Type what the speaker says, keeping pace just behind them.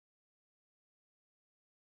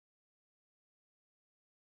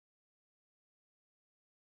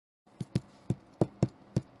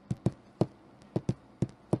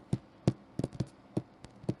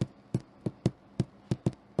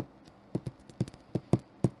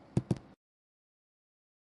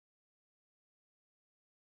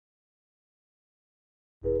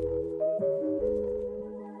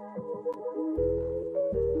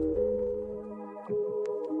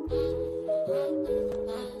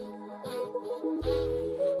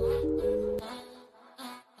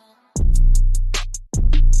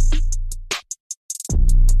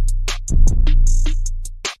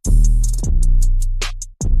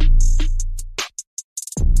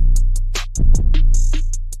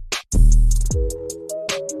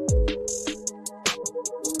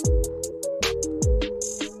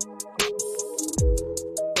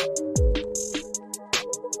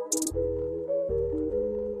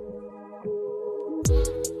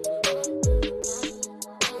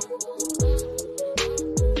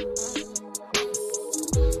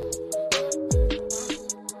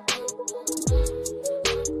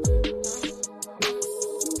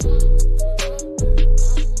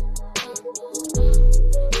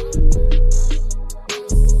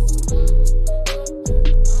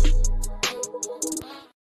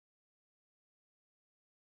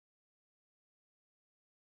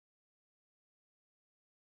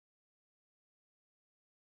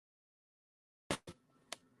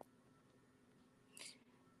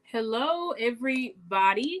Hello,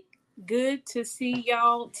 everybody. Good to see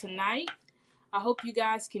y'all tonight. I hope you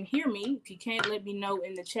guys can hear me. If you can't, let me know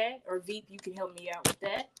in the chat, or Veep, you can help me out with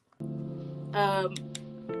that.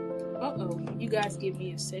 You guys give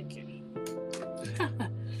me a second.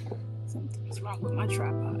 Something's wrong with my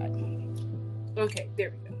tripod. Okay,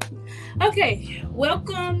 there we go. Okay,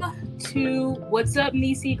 welcome to What's Up,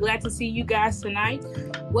 Nisi? Glad to see you guys tonight.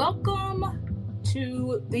 Welcome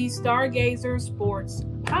to the Stargazers Sports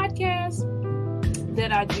podcast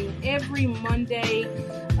that I do every Monday,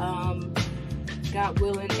 God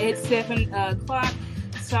willing, at 7 o'clock.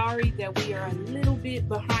 Sorry that we are a little bit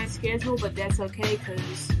behind schedule, but that's okay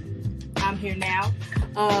because I'm here now.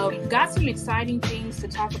 Got some exciting things to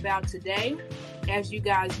talk about today. As you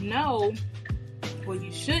guys know, well,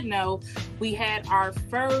 you should know, we had our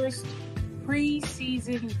first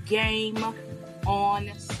preseason game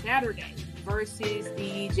on Saturday versus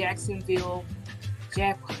the Jacksonville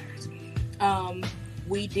Jaguars.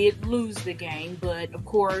 We did lose the game, but of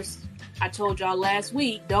course, I told y'all last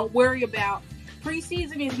week, don't worry about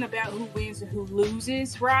preseason. Isn't about who wins and who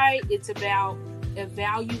loses, right? It's about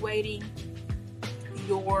evaluating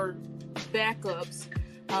your backups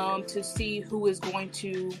to see who is going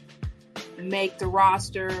to make the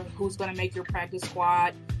roster, who's going to make your practice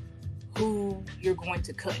squad, who you're going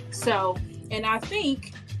to cut. So, and I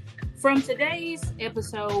think from today's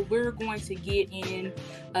episode, we're going to get in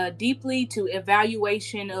deeply to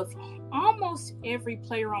evaluation of almost every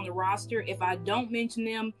player on the roster. If I don't mention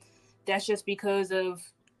them, that's just because of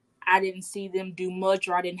I didn't see them do much,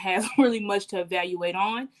 or I didn't have really much to evaluate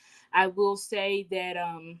on. I will say that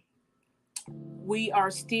we are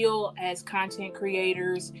still, as content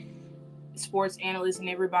creators, sports analysts, and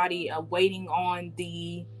everybody waiting on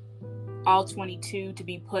the All 22 to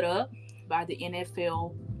be put up by the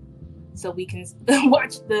NFL, so we can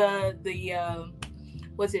watch the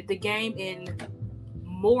game in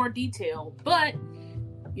more detail. But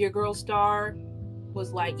your girl Star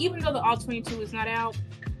was like, even though the All 22 is not out,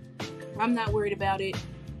 I'm not worried about it.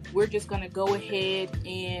 We're just gonna go ahead,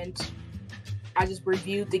 and I just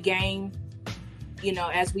reviewed the game,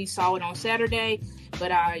 as we saw it on Saturday. But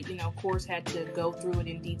I, of course, had to go through it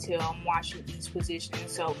in detail. I'm watching each position.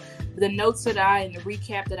 So the notes and the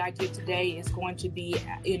recap that I give today is going to be,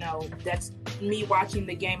 that's me watching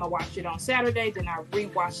the game. I watched it on Saturday, then I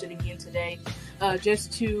rewatched it again today,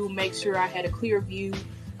 just to make sure I had a clear view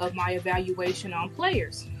of my evaluation on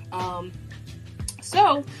players.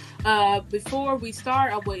 So before we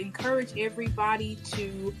start, I would encourage everybody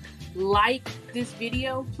to like this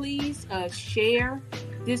video, please. Share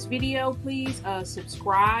this video, please.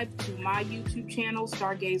 Subscribe to my YouTube channel,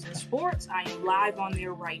 Stargazers Sports. I am live on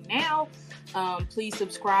there right now. Please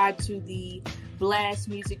subscribe to the Blast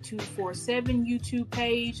Music 247 YouTube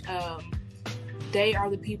page. They are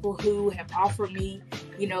the people who have offered me,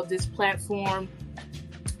 this platform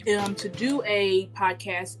to do a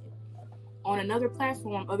podcast on another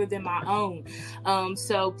platform other than my own.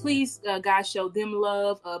 So please, guys, show them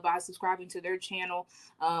love by subscribing to their channel.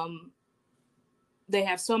 They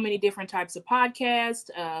have so many different types of podcasts,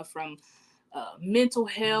 from mental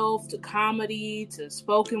health to comedy to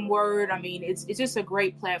spoken word. I mean, it's just a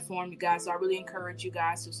great platform, you guys. So I really encourage you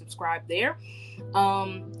guys to subscribe there.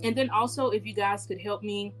 And then also, if you guys could help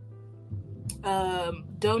me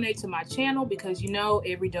donate to my channel, because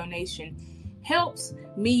every donation helps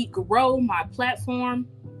me grow my platform.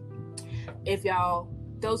 If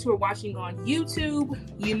those who are watching on YouTube,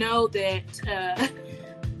 you know that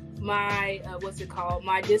my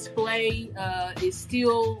my display is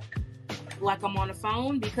still like I'm on a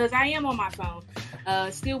phone, because I am on my phone.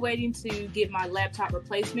 Still waiting to get my laptop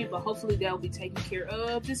replacement, but hopefully that will be taken care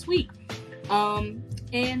of this week. I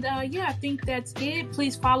think that's it.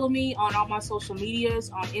 Please follow me on all my social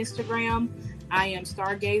medias. On Instagram, I am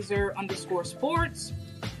Stargazer_sports.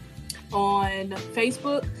 On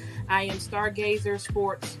Facebook, I am Stargazer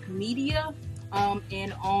Sports Media.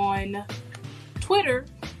 And on Twitter,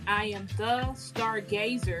 I am the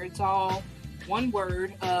Stargazer. It's all one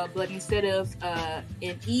word, but instead of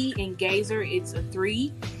an E in gazer, it's a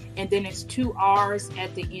 3, and then it's 2 R's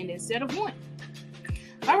at the end instead of 1.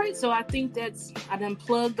 All right, so I think I done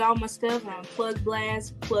plugged all my stuff. I unplugged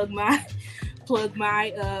Blast, plug my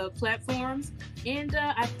platforms, and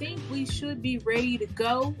I think we should be ready to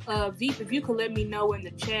go. Veep, if you could let me know in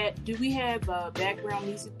the chat, do we have background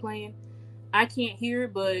music playing? I can't hear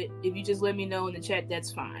it, but if you just let me know in the chat,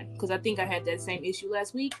 that's fine, because I think I had that same issue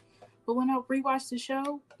last week. But when I rewatched the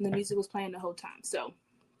show, the music was playing the whole time. So,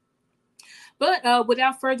 but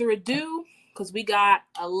without further ado, because we got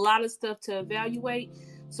a lot of stuff to evaluate,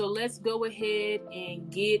 So let's go ahead and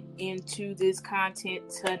get into this content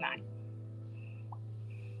tonight.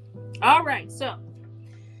 All right, so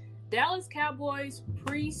Dallas Cowboys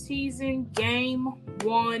preseason game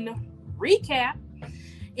 1 recap.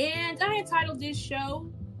 And I entitled this show,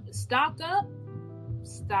 Stock Up,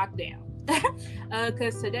 Stock Down.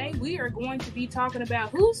 Because today we are going to be talking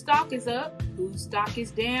about whose stock is up, whose stock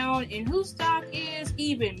is down, and whose stock is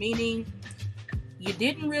even, meaning you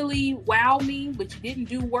didn't really wow me, but you didn't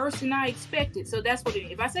do worse than I expected. So that's what it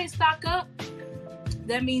is. If I say stock up,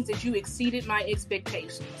 that means that you exceeded my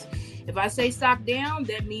expectations. If I say stock down,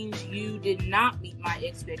 that means you did not meet my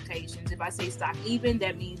expectations. If I say stock even,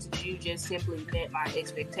 that means that you just simply met my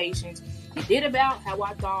expectations. You did about how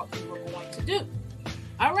I thought you were going to do.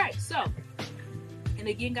 All right, so, and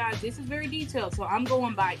again, guys, this is very detailed. So I'm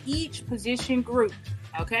going by each position group,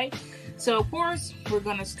 okay? So, of course, we're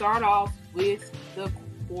going to start off with the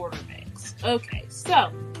quarterbacks. Okay,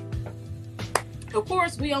 so, of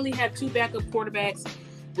course, we only have 2 backup quarterbacks,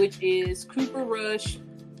 which is Cooper Rush,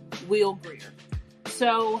 Will Grier.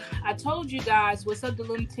 So I told you guys, what's up, the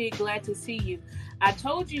lunatic? Glad to see you. I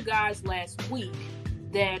told you guys last week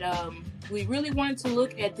that we really wanted to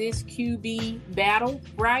look at this QB battle,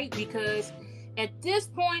 right? Because at this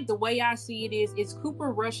point, the way I see it is, it's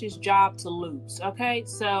Cooper Rush's job to lose. Okay,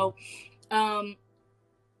 so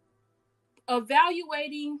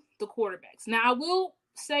evaluating the quarterbacks. Now, I will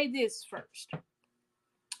say this first: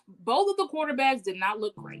 both of the quarterbacks did not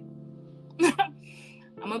look great.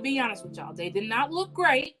 I'm going to be honest with y'all. They did not look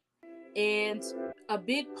great. And a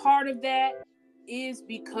big part of that is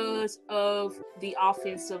because of the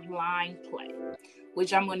offensive line play,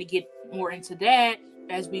 which I'm going to get more into that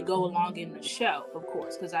as we go along in the show, of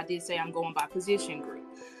course, because I did say I'm going by position group.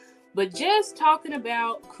 But just talking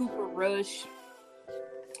about Cooper Rush,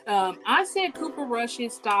 I said Cooper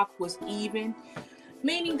Rush's stock was even,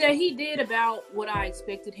 meaning that he did about what I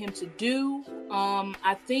expected him to do.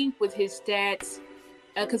 I think with his stats,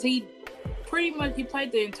 because he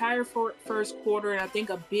played the entire first quarter and I think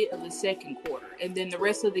a bit of the second quarter, and then the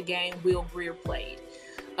rest of the game Will Grier played.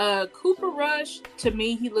 Cooper Rush, to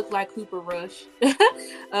me, he looked like Cooper Rush,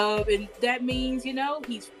 and that means,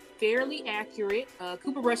 he's fairly accurate.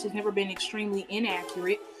 Cooper Rush has never been extremely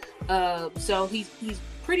inaccurate, so he's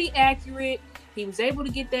pretty accurate. He was able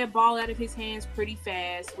to get that ball out of his hands pretty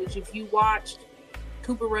fast, which if you watched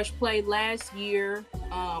Cooper Rush played last year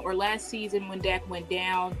or last season when Dak went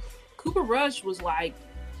down, Cooper Rush was like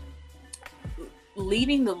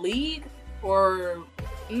leading the league, or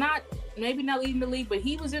maybe not leading the league, but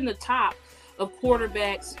he was in the top of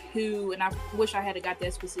quarterbacks who, and I wish I had got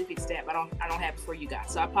that specific stat, but I don't have it for you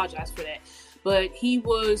guys, so I apologize for that. But he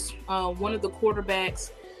was one of the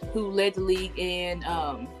quarterbacks who led the league in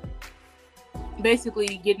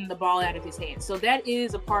basically getting the ball out of his hands. So that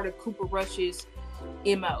is a part of Cooper Rush's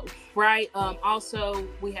MO, right? Also,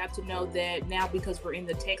 we have to know that now, because we're in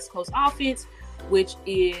the Tex Coast offense, which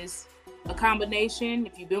is a combination.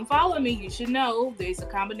 If you've been following me, you should know there's a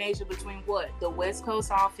combination between what? The West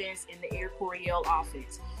Coast offense and the Air Coryell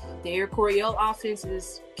offense. The Air Coryell offense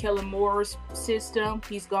is Kellen Moore's system.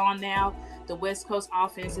 He's gone now. The West Coast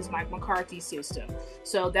offense is Mike McCarthy's system.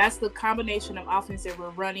 So that's the combination of offense that we're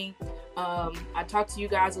running. I talked to you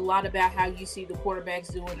guys a lot about how you see the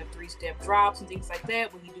quarterbacks doing the 3-step drops and things like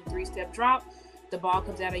that. When you do 3-step drop, the ball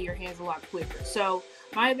comes out of your hands a lot quicker. So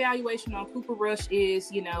my evaluation on Cooper Rush is,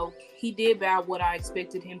 he did about what I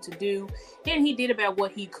expected him to do, and he did about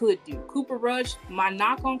what he could do. Cooper Rush, my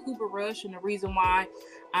knock on Cooper Rush, and the reason why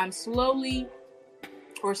I'm slowly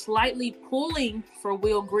or slightly pulling for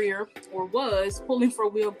Will Grier, or was pulling for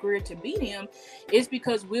Will Grier to beat him, is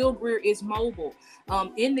because Will Grier is mobile.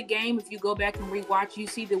 In the game, if you go back and rewatch, you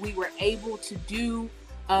see that we were able to do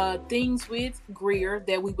things with Grier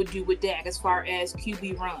that we would do with Dak as far as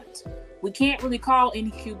QB runs. We can't really call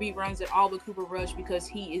any QB runs at all with Cooper Rush because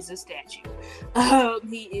he is a statue.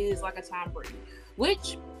 He is like a Tom Brady,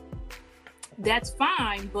 which that's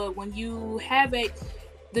fine. But when you have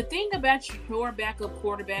the thing about your backup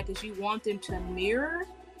quarterback is you want them to mirror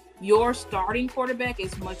your starting quarterback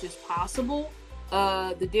as much as possible.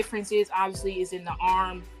 The difference is obviously is in the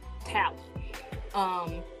arm talent.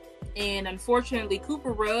 And unfortunately,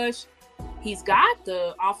 Cooper Rush, he's got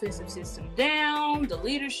the offensive system down, the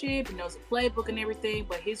leadership, he knows the playbook and everything,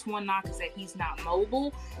 but his one knock is that he's not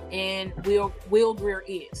mobile, and Will Grier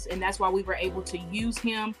is. And that's why we were able to use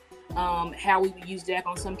him, how we would use Dak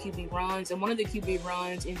on some QB runs. And one of the QB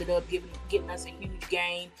runs ended up getting us a huge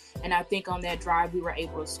gain. And I think on that drive, we were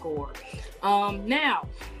able to score. Now,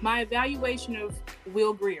 my evaluation of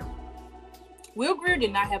Will Grier. Will Grier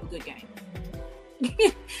did not have a good game.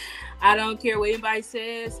 I don't care what anybody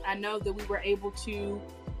says. I know that we were able to,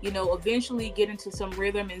 eventually get into some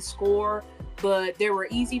rhythm and score, but there were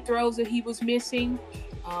easy throws that he was missing.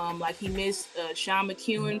 Like he missed Sean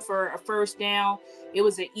McEwen for a first down. It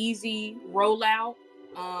was an easy rollout.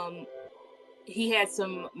 He had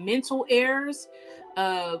some mental errors,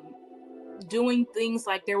 doing things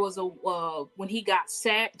like there was when he got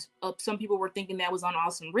sacked, some people were thinking that was on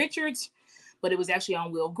Austin Richards, but it was actually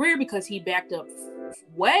on Will Grier because he backed up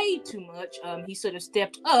way too much. He should have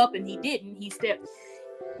stepped up, and he didn't. He stepped.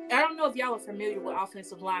 I don't know if y'all are familiar with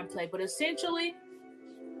offensive line play, but essentially,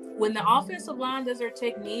 when the offensive line does their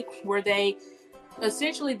technique, where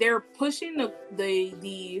they're pushing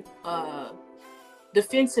the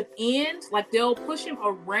defensive end, like they'll push him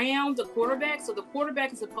around the quarterback, so the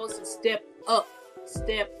quarterback is supposed to step up.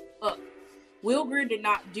 Will Grier did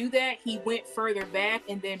not do that. He went further back,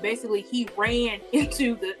 and then basically he ran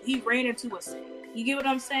into a sack. You get what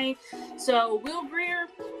I'm saying? So Will Grier,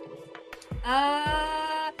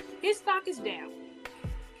 his stock is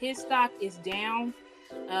down.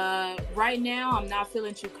 Right now, I'm not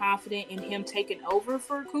feeling too confident in him taking over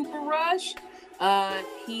for Cooper Rush.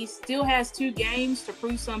 He still has 2 games to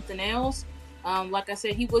prove something else. Like I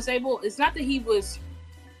said, it's not that he was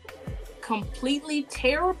completely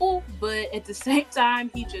terrible, but at the same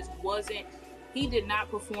time, he did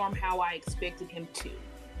not perform how I expected him to.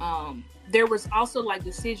 There was also like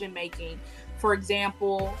decision making. For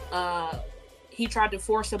example, he tried to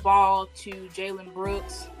force a ball to Jalen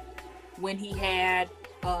Brooks when he had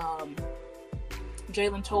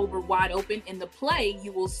Jalen Tolbert wide open. In the play,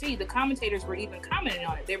 you will see the commentators were even commenting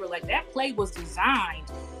on it. They were like, that play was designed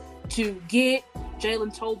to get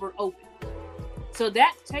Jalen Tolbert open. So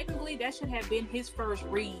that should have been his first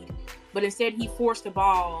read, but instead he forced the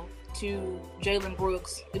ball to Jalen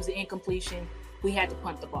Brooks. It was an incompletion. We had to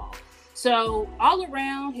punt the ball. So all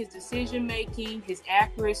around, his decision making, his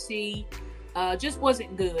accuracy, just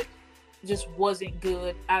wasn't good.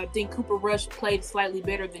 I think Cooper Rush played slightly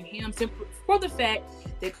better than him, simply for the fact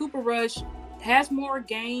that Cooper Rush has more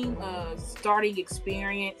game starting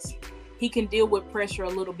experience. He can deal with pressure a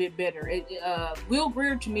little bit better. Will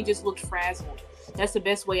Grier, to me, just looked frazzled. That's the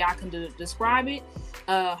best way I can describe it.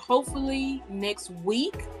 Hopefully next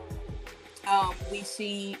week we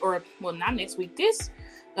see, not next week, this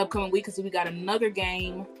upcoming week, because we got another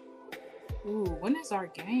game. Ooh, when is our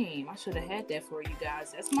game? I should have had that for you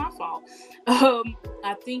guys. That's my fault.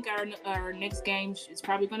 I think our next game is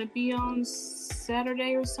probably going to be on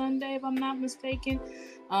Saturday or Sunday, if I'm not mistaken.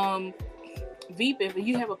 Veep, if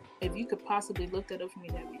you could possibly look that up for me,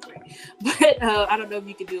 that'd be great. But I don't know if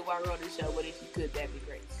you could do it while we're on the show, but if you could, that'd be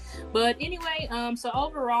great. But anyway, so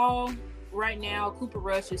overall, right now, Cooper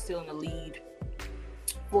Rush is still in the lead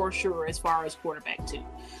for sure as far as quarterback 2.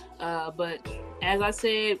 But as I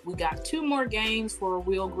said, we got 2 more games for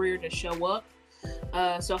Will Grier to show up.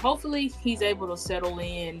 So hopefully he's able to settle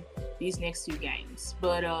in these next 2 games.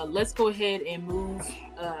 But let's go ahead and move.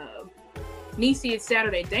 Nisi, it's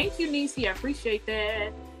Saturday. Thank you, Nisi. I appreciate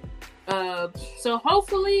that. So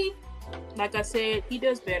hopefully, like I said, he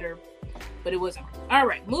does better, but it wasn't. All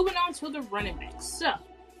right, moving on to the running backs. So,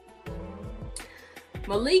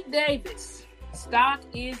 Malik Davis, stock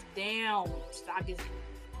is down.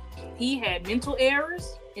 He had mental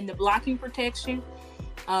errors in the blocking protection.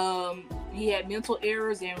 He had mental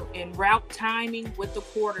errors in route timing with the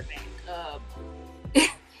quarterback.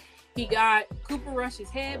 He got Cooper Rush's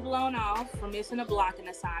head blown off for missing a blocking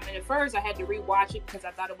assignment. At first, I had to rewatch it because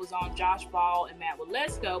I thought it was on Josh Ball and Matt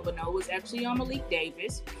Walesko, but no, it was actually on Malik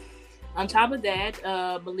Davis. On top of that,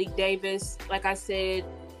 Malik Davis, like I said,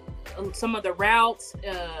 some of the routes,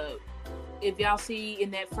 if y'all see in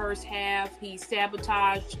that first half, he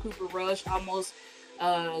sabotaged Cooper Rush, almost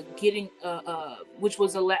getting, which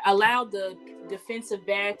was allowed the defensive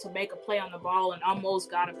back to make a play on the ball and almost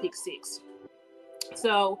got a pick 6.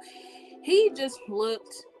 So he just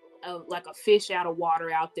looked like a fish out of water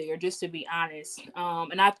out there, just to be honest.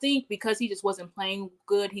 And I think because he just wasn't playing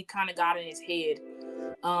good, he kind of got in his head.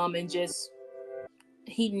 And just,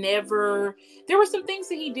 there were some things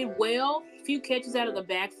that he did well. A few catches out of the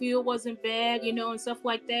backfield wasn't bad, and stuff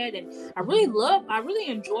like that. And I really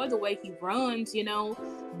enjoy the way he runs,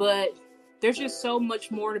 but there's just so much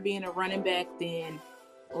more to being a running back than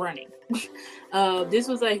running. This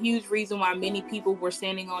was a huge reason why many people were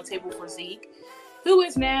standing on table for Zeke, who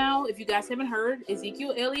is now, if you guys haven't heard,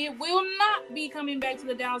 Ezekiel Elliott will not be coming back to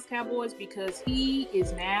the Dallas Cowboys because he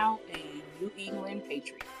is now a New England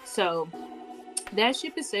Patriot. So that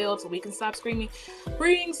ship is sailed, so we can stop screaming,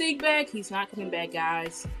 bring Zeke back. He's not coming back,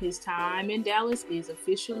 guys. His time in Dallas is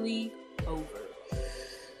officially over.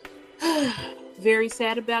 very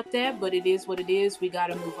sad about that, but it is what it is. We got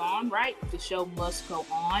to move on, right? The show must go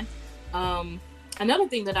on. Another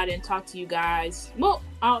thing that I didn't talk to you guys, well,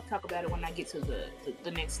 I'll talk about it when I get to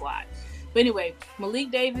the next slide. But anyway,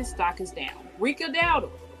 Malik Davis stock is down. Rico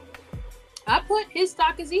Dowdle, I put his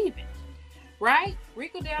stock as even, right?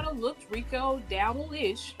 Rico Dowdle looks Rico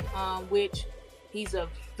Dowdle-ish, which he's a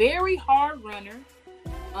very hard runner.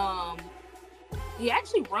 He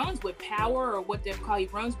actually runs with power, or what they call, he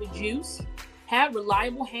runs with juice. Had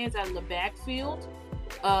reliable hands out of the backfield.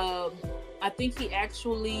 I think he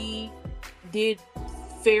actually did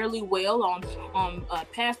fairly well on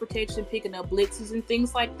pass protection, picking up blitzes and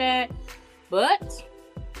things like that. But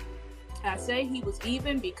I say he was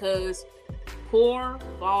even because poor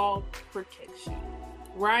ball protection.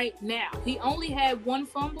 Right now, he only had one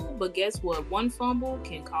fumble, but guess what? One fumble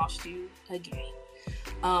can cost you a game.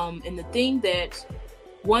 And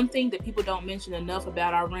one thing that people don't mention enough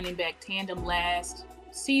about our running back tandem last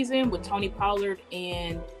season with Tony Pollard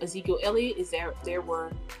and Ezekiel Elliott is that there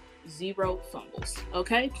were 0 fumbles.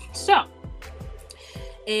 Okay, so,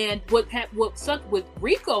 and what sucked with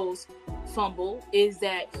Rico's fumble is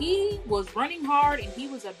that he was running hard and he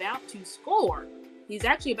was about to score. He's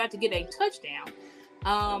actually about to get a touchdown,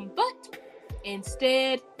 but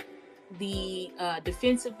instead the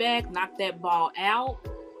defensive back knocked that ball out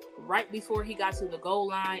right before he got to the goal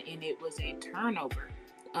line, and it was a turnover.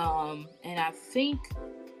 And I think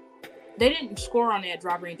they didn't score on that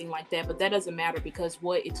drive or anything like that, but that doesn't matter because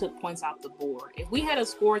it took points off the board. If we had a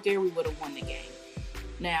score there, we would have won the game.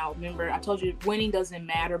 Now, remember, I told you winning doesn't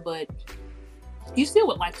matter, but you still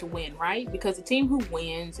would like to win, right? Because the team who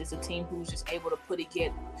wins is a team who's just able to put it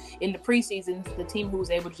together. In the preseason, the team who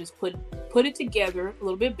was able to just put it together a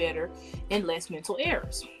little bit better and less mental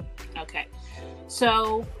errors. Okay.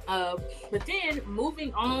 So, but then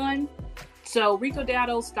moving on. So Rico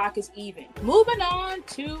Dowdle's stock is even. Moving on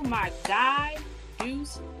to my guy,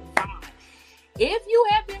 Deuce Vaughn. If you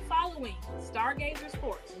have been following Stargazers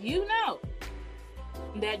Sports, you know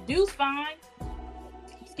that Deuce Vaughn,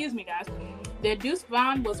 excuse me guys, that Deuce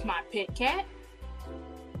Vaughn was my pet cat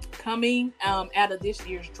coming out of this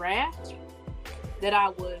year's draft, that I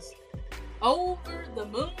was over the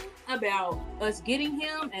moon about us getting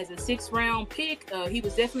him as a 6th round pick. He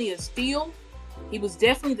was definitely a steal. He was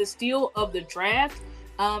definitely the steal of the draft.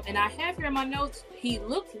 And I have here in my notes, he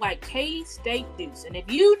looked like K-State Deuce. And if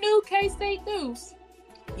you knew K-State Deuce,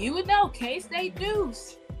 you would know K-State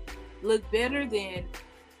Deuce looked better than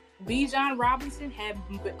Bijan Robinson. Had,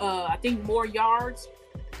 I think, more yards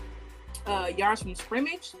from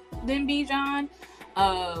scrimmage than Bijan.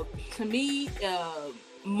 To me,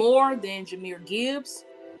 more than Jahmyr Gibbs.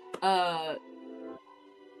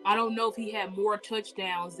 I don't know if he had more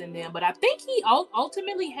touchdowns than them, but I think he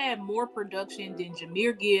ultimately had more production than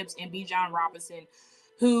Jahmyr Gibbs and Bijan Robinson,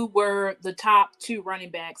 who were the top 2 running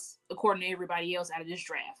backs, according to everybody else out of this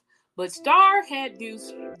draft. But Star had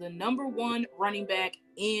Deuce the number 1 running back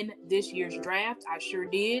in this year's draft. I sure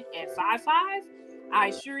did. At 5'5", I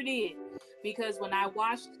sure did. Because when I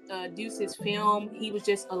watched Deuce's film, he was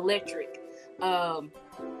just electric.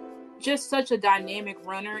 Just such a dynamic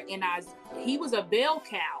runner, and he was a bell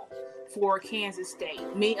cow for Kansas State.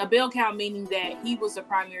 A bell cow meaning that he was the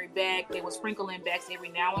primary back. They were sprinkling backs every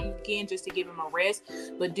now and again just to give him a rest.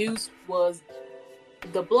 But Deuce was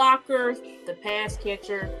the blocker, the pass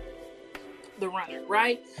catcher, the runner,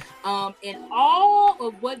 right? And all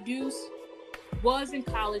of what Deuce was in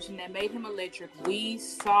college and that made him electric, we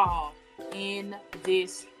saw in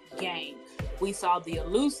this game. We saw the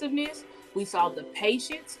elusiveness. We saw the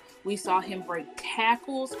patience. We saw him break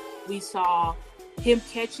tackles. We saw him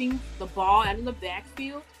catching the ball out of the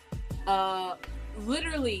backfield.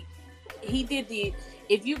 Literally, he did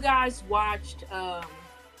if you guys watched, I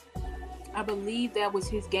believe that was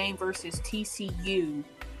his game versus TCU,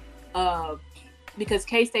 because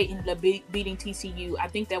K-State ended up beating TCU. I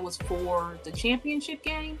think that was for the championship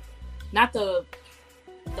game, not the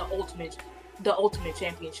ultimate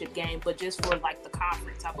championship game, but just for like the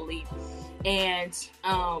conference, I believe. And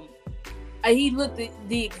he looked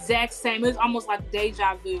the exact same. It was almost like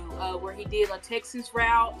deja vu, where he did a Texas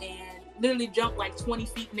route and literally jumped like 20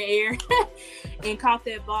 feet in the air and caught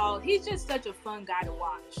that ball. He's just such a fun guy to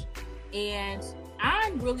watch. And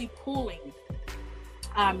I'm really pulling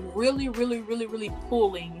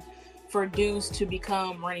for Deuce to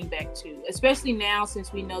become running back 2, especially now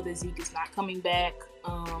since we know that Zeke is not coming back.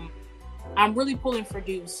 I'm really pulling for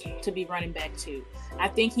Deuce to be running back 2. I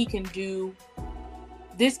think he can do.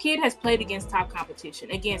 This kid has played against top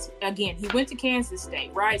competition. Again, he went to Kansas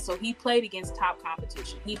State, right? So he played against top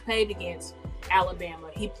competition. He played against Alabama.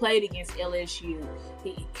 He played against LSU.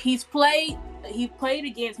 He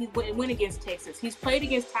went against Texas. He's played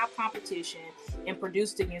against top competition and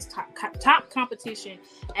produced against top competition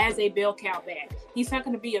as a bell cow back. He's not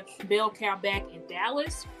going to be a bell cow back in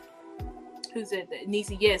Dallas. Who said that?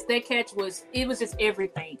 Nisi, yes, that catch was just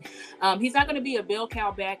everything. He's not going to be a bell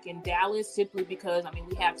cow back in Dallas simply because,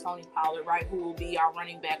 we have Tony Pollard, right, who will be our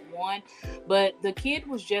running back one. But the kid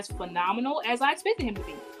was just phenomenal, as I expected him to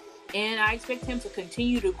be. And I expect him to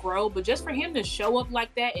continue to grow. But just for him to show up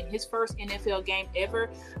like that in his first NFL game ever,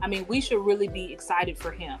 we should really be excited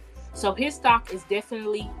for him. So his stock is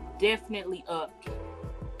definitely up.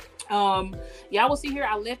 Y'all will see here,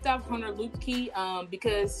 I left off Hunter Luepke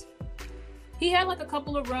because he had like a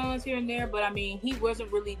couple of runs here and there, but he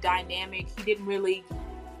wasn't really dynamic. I didn't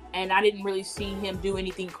really see him do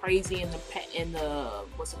anything crazy in the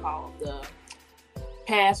what's it called, the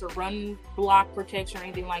pass or run block protection or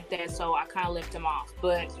anything like that. So I kind of left him off.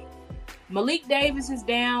 But Malik Davis is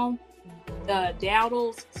down.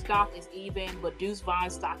 Dowdle's stock is even, but Deuce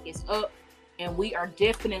Vaughn's stock is up, and we are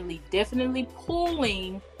definitely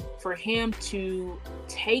pulling for him to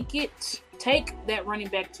take that running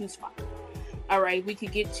back 2 spot. All right, we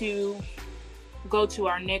could go to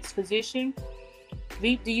our next position.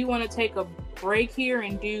 Veep, do you want to take a break here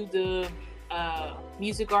and do the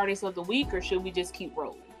music artist of the week, or should we just keep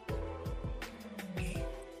rolling?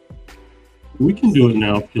 We can do it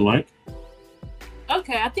now if you like.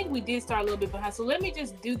 Okay, I think we did start a little bit behind, so let me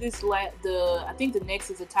just do this. I think the next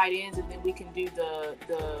is the tight ends, and then we can do the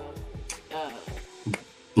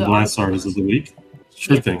blast artist of the week.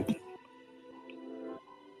 Sure thing.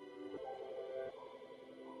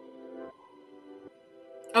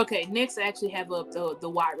 Okay, next I actually have up the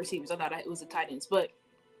wide receivers. I thought it was the tight ends, but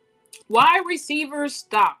wide receivers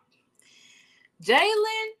stock.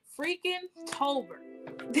 Jalen freaking Tolbert.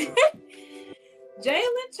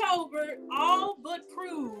 Jalen Tolbert all but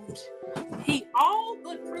proved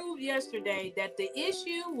yesterday that the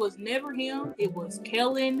issue was never him. It was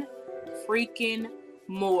Kellen freaking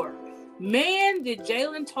Moore. Man, did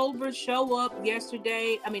Jalen Tolbert show up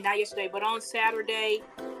yesterday. Not yesterday, but on Saturday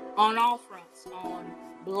on all fronts. On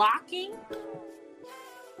blocking.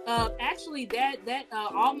 Actually, that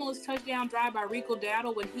almost touchdown drive by Rico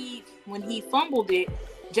Dowdle, when he fumbled it,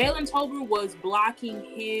 Jalen Tolbert was blocking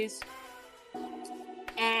his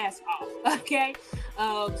ass off. Okay,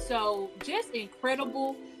 so just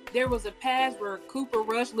incredible. There was a pass where Cooper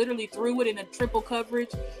Rush literally threw it in a triple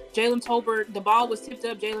coverage. Jalen Tolbert, the ball was tipped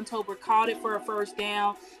up. Jalen Tolbert caught it for a first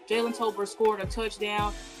down. Jalen Tolbert scored a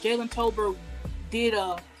touchdown. Jalen Tolbert did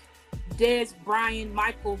a Des Bryant,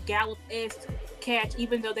 Michael Gallup-esque catch,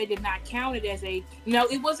 even though they did not count it as it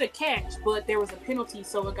was a catch, but there was a penalty,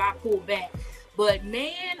 so it got pulled back. But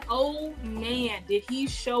man, oh man, did he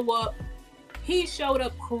show up. He showed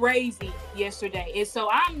up crazy yesterday. And so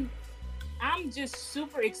I'm just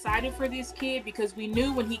super excited for this kid, because we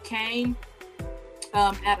knew when he came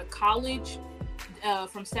out of college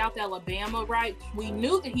from South Alabama, right? We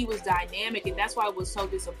knew that he was dynamic, and that's why it was so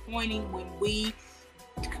disappointing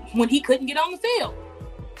when he couldn't get on the field.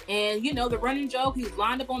 And, the running joke, he was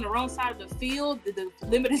lined up on the wrong side of the field, the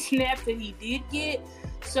limited snaps that he did get.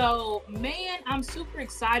 So, man, I'm super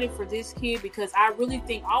excited for this kid, because I really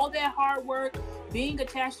think all that hard work, being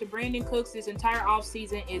attached to Brandon Cooks this entire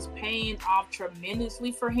offseason, is paying off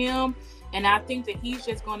tremendously for him. And I think that he's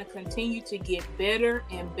just going to continue to get better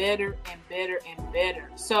and better and better and better.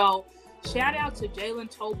 So, shout out to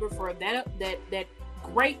Jalen Tolbert for that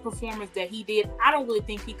great performance that he did. I don't really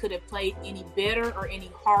think he could have played any better or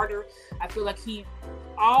any harder. I feel like he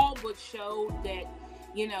all but showed that,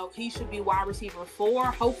 he should be wide receiver 4.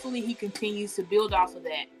 Hopefully he continues to build off of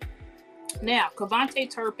that. Now, Kevontae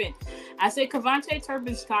Turpin. I said Kevontae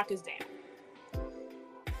Turpin's stock is down,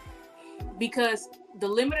 because the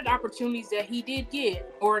limited opportunities that he did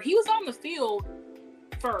get, or he was on the field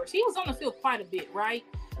first. He was on the field quite a bit, right?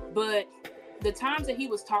 But the times that he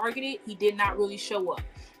was targeted, he did not really show up.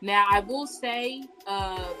 Now, I will say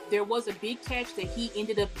there was a big catch that he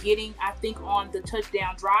ended up getting, I think, on the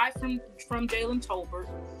touchdown drive from Jalen Tolbert.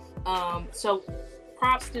 So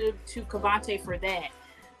props to Kevontae for that.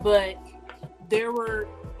 But there were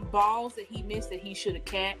balls that he missed that he should have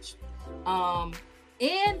catched.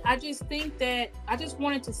 And I just think that I just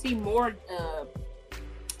wanted to see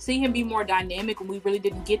him be more dynamic, and we really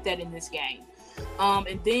didn't get that in this game.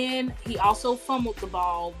 And then he also fumbled the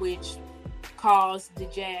ball, which caused the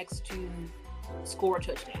Jags to score a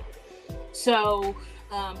touchdown. So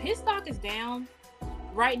his stock is down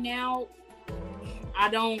right now. I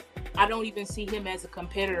don't even see him as a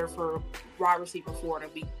competitor for wide receiver 4,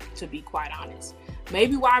 to be quite honest.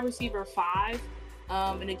 maybe wide receiver 5.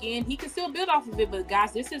 And again, he can still build off of it. But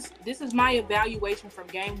guys, this is my evaluation from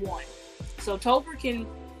game 1. So Turpin,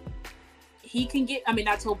 he can get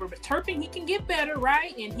better,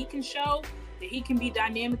 right? And he can show that he can be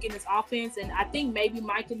dynamic in his offense. And I think maybe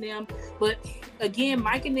Mike and them, but again,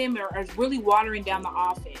 Mike and them are really watering down the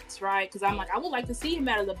offense, right? Because I'm like, I would like to see him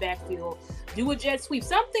out of the backfield, do a jet sweep,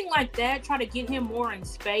 something like that, try to get him more in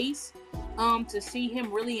space, to see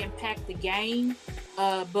him really impact the game.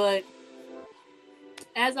 But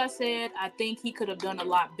as I said, I think he could have done a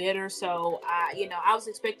lot better. So I was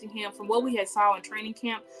expecting him, from what we had saw in training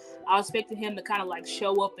camp, I was expecting him to kind of like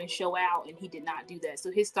show up and show out, and he did not do that.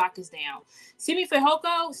 So his stock is down. Simi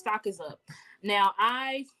Fehoko, stock is up. Now,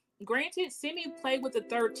 granted, Simi played with the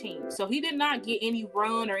third team, so he did not get any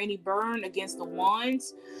run or any burn against the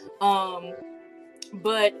ones.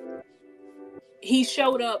 But he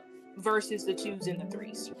showed up versus the 2s and the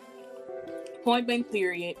 3s. Point blank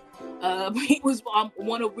period. He was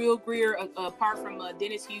one of Will Grier, apart from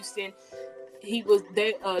Dennis Houston. He was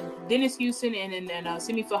Dennis Houston and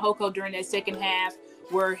Simi Fehoko during that second half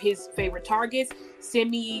were his favorite targets.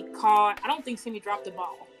 Simi caught. I don't think Simi dropped the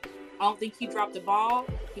ball. I don't think he dropped the ball.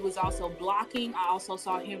 He was also blocking. I also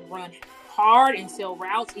saw him run hard and sell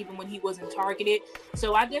routes even when he wasn't targeted.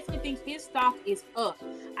 So I definitely think his stock is up.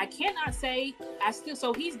 I cannot say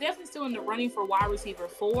so he's definitely still in the running for wide receiver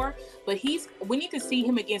 4, but we need to see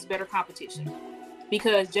him against better competition,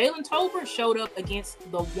 because Jalen Tolbert showed up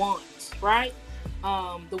against the ones, right?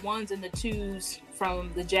 The ones and the 2s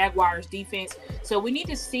from the Jaguars defense. So we need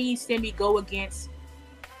to see Simi go against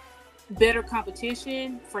better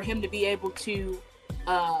competition for him to be able to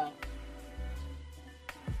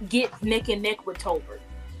get neck and neck with Tolbert.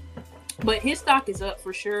 But his stock is up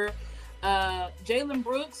for sure. Jalen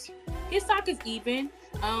Brooks, his stock is even.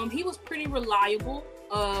 He was pretty reliable,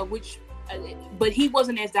 but he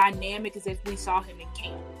wasn't as dynamic as if we saw him in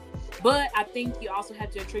camp. But I think you also have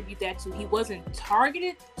to attribute that to he wasn't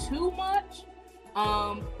targeted too much.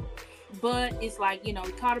 But it's like, he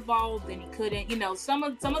caught a ball, then he couldn't. Some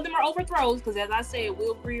of them are overthrows, because as I said,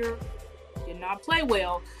 Will Grier did not play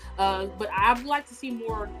well. But I would like to see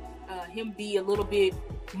more him be a little bit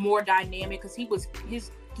more dynamic, because he was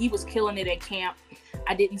killing it at camp.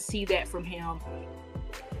 I didn't see that from him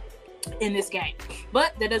in this game.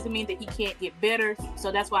 But that doesn't mean that he can't get better.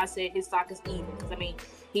 So that's why I said his stock is even, because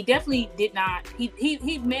he definitely did not.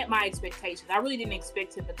 He met my expectations. I really didn't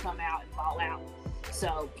expect him to come out and ball out.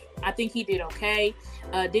 So I think he did okay.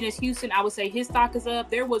 Dennis Houston, I would say his stock is up.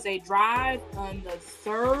 There was a drive on the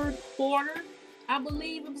third quarter. I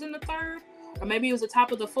believe it was in the third, or maybe it was the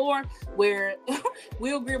top of the 4th, where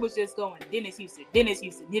Will Grier was just going Dennis Houston,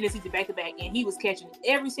 back to back, and he was catching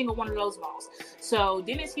every single one of those balls. So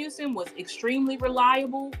Dennis Houston was extremely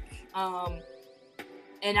reliable.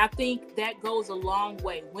 And I think that goes a long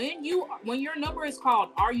way. When your number is called,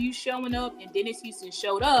 are you showing up? And Dennis Houston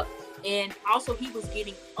showed up, and also he was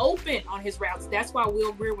getting open on his routes. That's why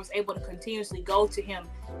Will Grier was able to continuously go to him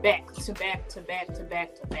back to back to back to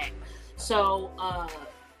back to back. So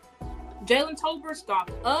Jalen Tolbert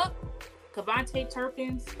stock up, Kavontae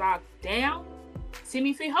Turpin stock down,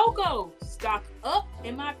 Simi Fehoko stock up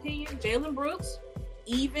in my opinion, Jalen Brooks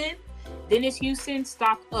even, Dennis Houston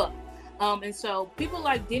stock up. And so people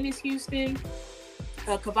like Dennis Houston,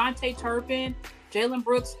 Kavontae Turpin, Jalen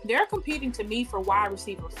Brooks, they're competing to me for wide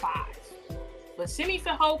receiver 5. But Simi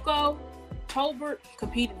Fehoko, Tolbert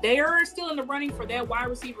competed. They are still in the running for that wide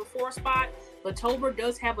receiver 4 spot, but Tolbert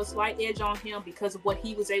does have a slight edge on him because of what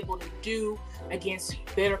he was able to do against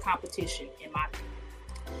better competition, in my opinion.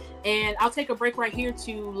 And I'll take a break right here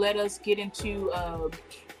to let us get into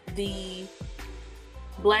the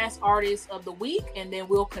Blast Artist of the Week, and then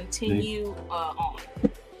we'll continue on.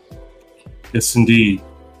 Yes, indeed.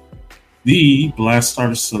 The Blast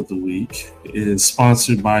Artist of the Week is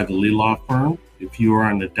sponsored by the Lee Law Firm. If you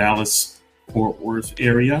are in the Dallas-Fort Worth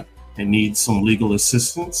area and need some legal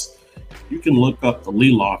assistance, you can look up the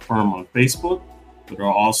Lee Law Firm on Facebook, but there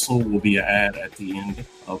also will be an ad at the end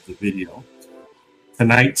of the video.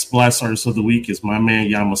 Tonight's Blast Artist of the Week is my man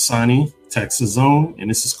Yamasani, Texas Zone, and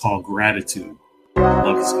this is called Gratitude.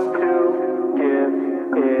 Love this guy.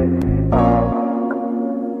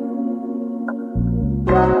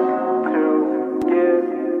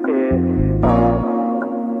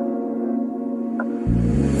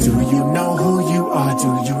 Do you know who you are? Do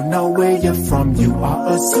you know where you're from? You are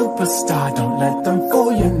a superstar, don't let them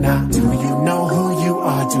fool you now. Do you know who you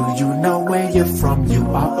are? Do you know where you're from? You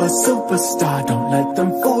are a superstar, don't let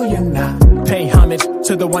them fool you now. Pay homage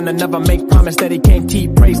to the one that never make promise that he can't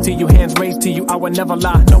keep. Praise to you, hands raised to you. I would never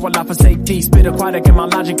lie, no lie for safety. Spit aquatic and my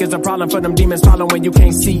logic is a problem for them demons following you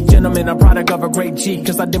can't see. Gentlemen, a product of a great G,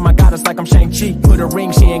 cause I did my goddess like I'm Shang-Chi. Put a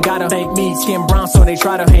ring, she ain't gotta thank me. Skin brown, so they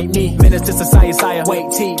try to hate me. Menace to society, sire,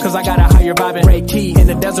 wait T, cause I got a higher vibe and Ray key. In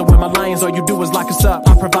the desert with my lions, all you do is lock us up.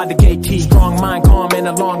 I provide the gate key. Strong mind, calm in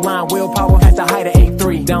a long line. Willpower at the height of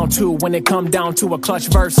 8-3. Down 2 when it come down to a clutch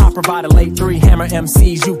verse. I provide a late 3. Hammer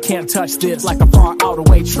MCs, you can't touch this. Like a far out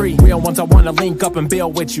away tree. Real ones I wanna link up and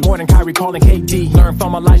build with you. More than Kyrie calling KD. Learn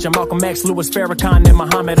from Elijah, Malcolm X, Louis Farrakhan, and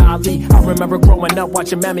Muhammad Ali. I remember growing up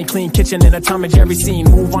watching Mammy clean kitchen in a Tom and Jerry scene.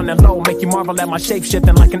 Move on the low, make you marvel at my shape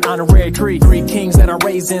shifting like an honorary creed. 3 kings that are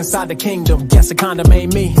raised inside the kingdom. Guess it kinda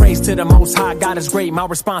made me. Praise to the most high, God is great. My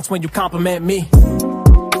response when you compliment me.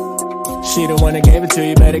 She the one that gave it to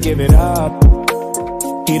you, better give it up.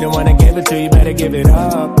 He the one that gave it to you, better give it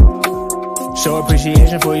up. Show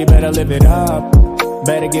appreciation for you, better live it up.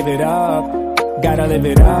 Better give it up, gotta live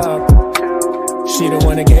it up. She the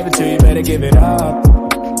one that gave it to you, better give it up.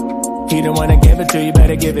 He the one that gave it to you,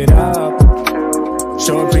 better give it up.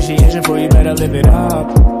 Show appreciation for you, better live it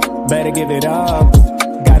up. Better give it up,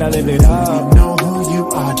 gotta live it up. Do you know who you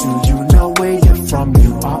are? Do you know where you're from?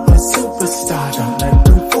 You are a superstar, don't let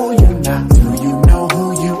them fool you now. Do you know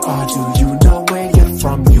who you are? Do you know where you're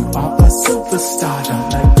from? You are a superstar, don't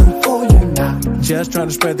let them fool you now. Just trying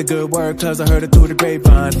to spread the good word, cause I heard it through the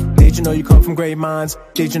grapevine. Did you know you come from great minds?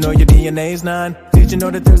 Did you know your DNA's 9? Did you know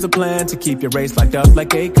that there's a plan to keep your race locked up like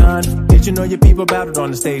Akon? Did you know your people battled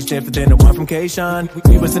on the stage different than the one from K-Shine?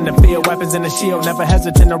 We was in the field, weapons in the shield, never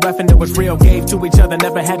hesitant to ref and it was real. Gave to each other,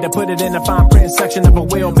 never had to put it in the fine print section of a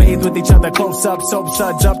wheel. Bathed with each other, close up, soap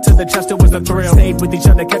suds up to the chest, it was a thrill. Stayed with each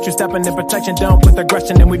other, kept you stepping in protection, done with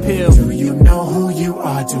aggression and we peel. Do you know who you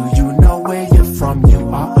are? Do you know where you're from? You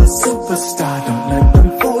are a superstar, don't let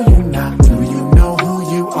them fool you now. Do you know who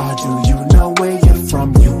you are? Do you know where you're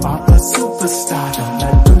from? You are a superstar, don't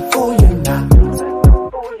let them fool you now.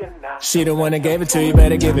 She the one that gave it to you,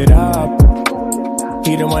 better give it up.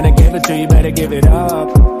 He the one that gave it to you, better give it up.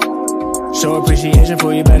 Show appreciation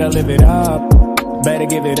for you, better live it up. Better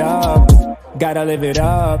give it up, gotta live it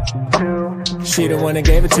up. She the one that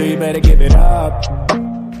gave it to you, better give it up.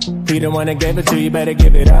 He the one that gave it to you, better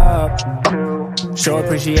give it up. Show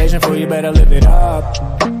appreciation for you, better live it up.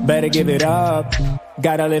 Better give it up,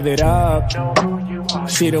 gotta live it up.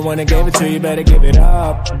 She the one that gave it to you, better give it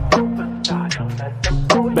up.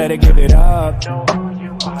 Better give it up.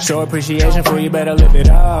 Show appreciation for you, better live it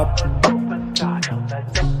up.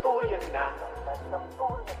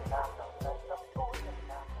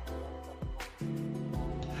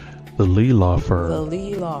 The Lee Law Firm. The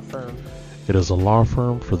Lee Law Firm. It is a law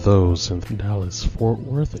firm for those in the Dallas-Fort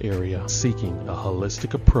Worth area seeking a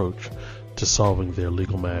holistic approach to solving their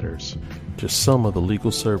legal matters. Just some of the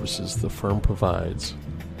legal services the firm provides.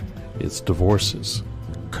 It's divorces,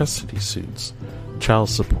 custody suits, child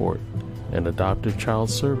support, and adoptive child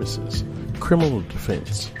services, criminal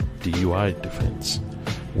defense, DUI defense,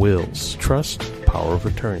 wills, trust, power of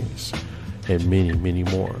attorneys, and many, many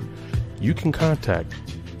more. You can contact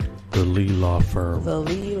the Lee Law Firm. The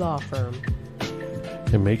Lee Law Firm.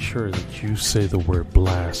 And make sure that you say the word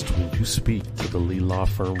blast when you speak to the Lee Law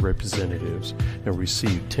Firm representatives and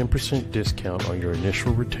receive 10% discount on your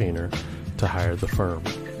initial retainer to hire the firm.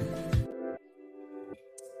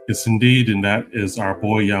 Yes, indeed, and that is our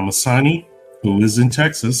boy Yamasani, who is in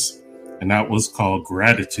Texas, and that was called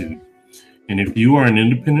Gratitude. And if you are an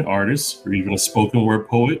independent artist, or even a spoken word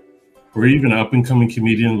poet, or even an up-and-coming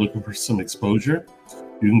comedian looking for some exposure,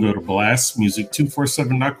 you can go to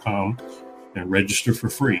blastmusic247.com and register for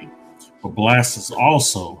free. But Blast is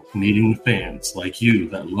also needing fans like you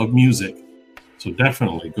that love music. So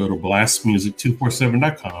definitely go to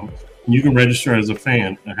blastmusic247.com and you can register as a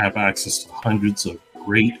fan and have access to hundreds of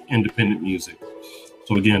great independent music.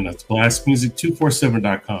 So again, that's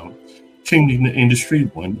blastmusic247.com. Changing the industry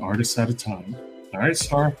one artist at a time. All right,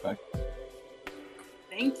 Star, back.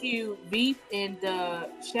 Thank you, Veep, and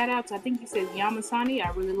shout out to, I think you said Yamasani.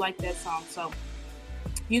 I really like that song. So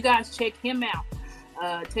you guys check him out,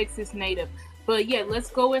 Texas native. But yeah,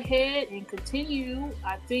 let's go ahead and continue,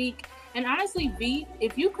 I think. And honestly, Veep,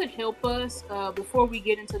 if you could help us before we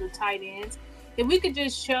get into the tight ends, if we could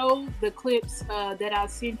just show the clips that I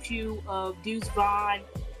sent you of Deuce Vaughn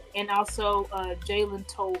and also Jalen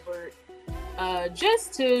Tolbert,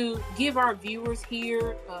 just to give our viewers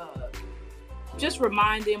here, just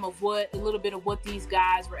remind them of a little bit of what these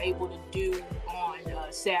guys were able to do on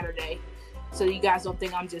Saturday. So you guys don't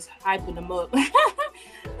think I'm just hyping them up.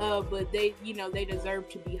 But they deserve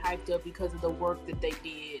to be hyped up because of the work that they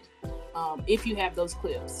did. If you have those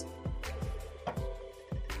clips.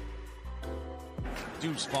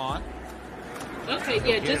 Deuce Vaughn. Okay,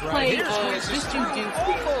 yeah, just play, just do Deuce.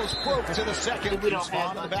 Almost broke to the second. We don't Deuce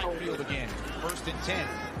Vaughn have in the backfield again. 1st and 10.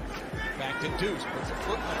 Back to Deuce. Puts a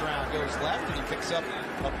foot in the ground, goes left, and he picks up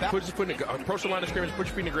a back. Put your foot in the approach the line of scrimmage, put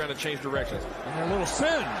your feet in the ground and change directions. And a little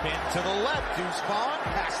sin. Bent to the left. Deuce Vaughn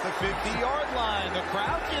past the 50-yard line. The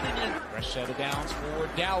crowd getting in. Fresh set of downs for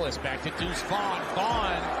Dallas. Back to Deuce Vaughn.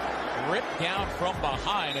 Vaughn ripped down from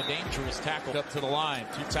behind. A dangerous tackle up to the line.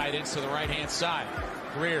 2 tight ends to the right-hand side.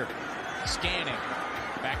 Greer scanning.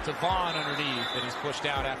 Back to Vaughn underneath, and he's pushed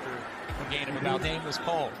out after a gain of about name was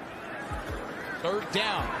called. 3rd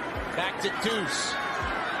down. Back to Deuce.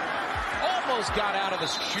 Almost got out of the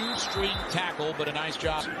shoestring tackle, but a nice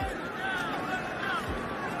job.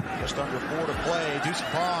 Just under 4 to play. Deuce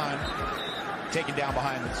Vaughn taken down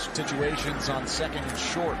behind the situations on 2nd and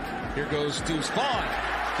short. Here goes Deuce Vaughn.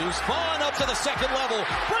 Deuce Vaughn up to the 2nd level.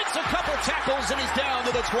 Breaks a couple tackles, and he's down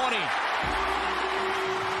to the 20.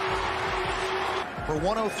 For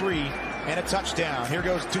 103 and a touchdown. Here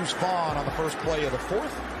goes Deuce Vaughn on the first play of the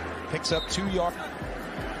 4th. Picks up 2 yards.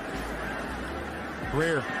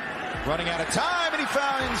 Greer running out of time, and he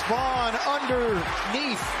finds Vaughn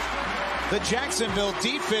underneath the Jacksonville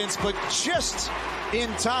defense, but just in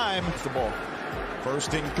time. The ball.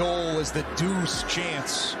 1st and goal is the Deuce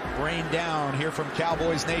chance. Rain down here from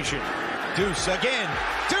Cowboys Nation. Deuce again.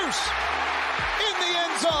 Deuce in the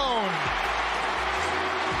end zone.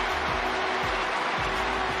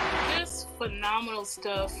 Just phenomenal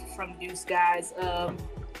stuff from Deuce, guys.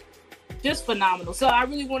 Just phenomenal. So I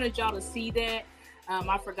really wanted y'all to see that.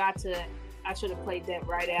 I should have played that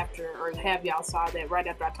right after, or have y'all saw that right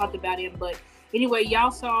after I talked about him. But anyway,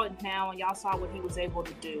 y'all saw it now, and y'all saw what he was able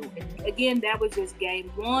to do. And again, that was just game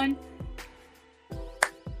 1.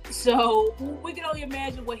 So we can only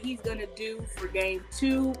imagine what he's going to do for game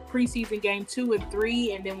 2, preseason game 2 and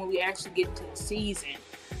 3, and then when we actually get into the season.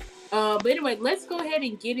 But anyway, let's go ahead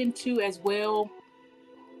and get into as well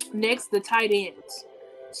next the tight ends.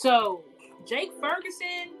 So Jake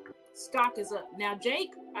Ferguson stock is up. Now,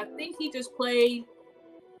 Jake, I think he played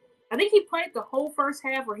the whole first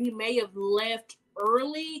half, or he may have left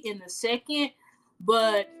early in the second,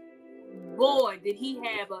 but boy, did he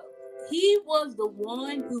was the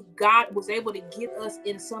one who was able to get us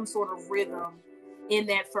in some sort of rhythm in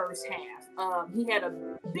that first half. He had a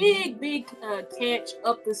big catch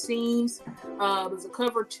up the seams. It was a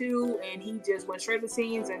cover 2, and he just went straight to the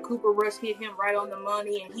seams, and Cooper Rush hit him right on the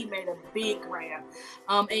money, and he made a big grab.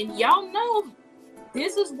 And y'all know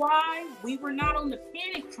this is why we were not on the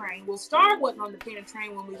panic train. Well, Star wasn't on the panic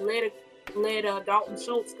train when we let Dalton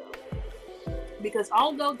Schultz go. Because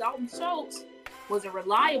although Dalton Schultz was a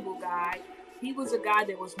reliable guy, he was a guy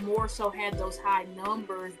that was more so had those high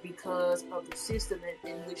numbers because of the system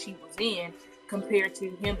in which he was in, compared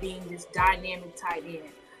to him being this dynamic tight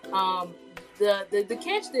end. The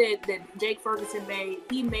catch that Jake Ferguson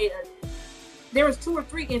made, there was 2 or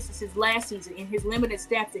 3 instances last season in his limited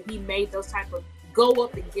stats that he made those type of go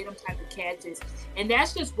up and get them type of catches. And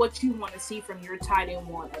that's just what you want to see from your tight end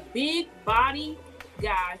 1. A big body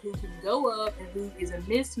guy who can go up and who is a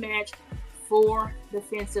mismatch for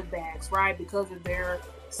defensive backs, right? Because of their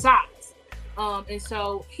size. And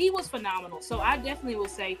so he was phenomenal. So I definitely will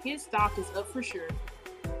say his stock is up for sure.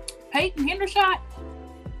 Peyton Hendershot,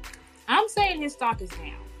 I'm saying his stock is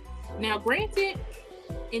down. Now, granted,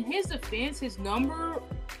 in his defense, his number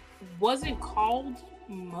wasn't called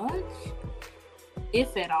much,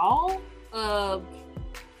 if at all.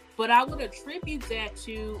 But I would attribute that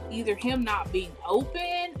to either him not being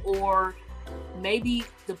open, or maybe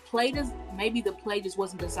the play just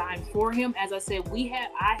wasn't designed for him. As I said,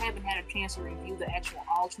 I haven't had a chance to review the actual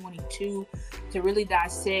all 22 to really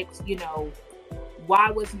dissect,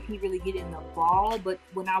 why wasn't he really getting the ball. But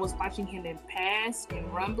when I was watching him in pass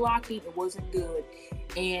and run blocking, it wasn't good.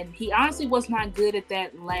 And he honestly was not good at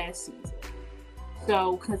that last season.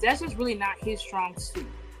 So, because that's just really not his strong suit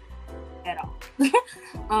at all.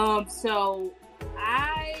 So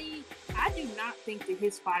I do not think that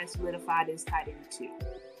his spot is solidified as tight end 2.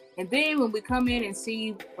 And then when we come in and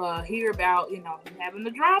hear about, him having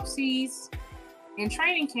the dropsies in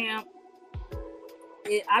training camp,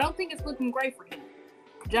 I don't think it's looking great for him.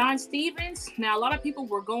 John Stevens, now a lot of people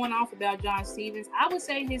were going off about John Stevens. I would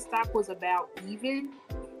say his stock was about even.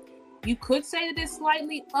 You could say that it's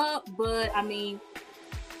slightly up, but I mean,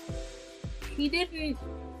 he didn't,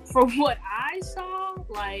 from what I saw,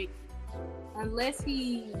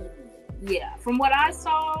 from what I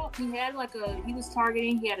saw, he had he was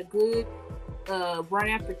targeting, he had a good run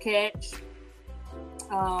after catch,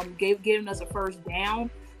 giving us a first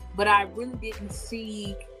down, but I really didn't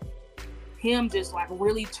see him just like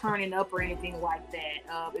really turning up or anything like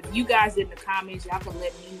that. If you guys in the comments, y'all can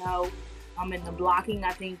let me know. In the blocking,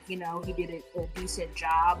 I think, he did a decent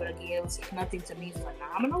job, but again, it was nothing to me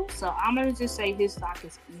phenomenal. So I'm going to just say his stock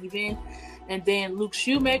is even. And then Luke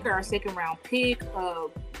Shoemaker, our second round pick,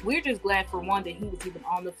 we're just glad for one that he was even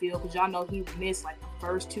on the field, because y'all know he missed like the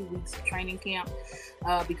first 2 weeks of training camp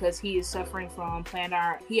because he is suffering from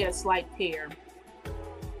he had a slight tear,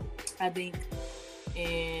 I think.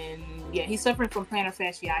 And yeah, he's suffering from plantar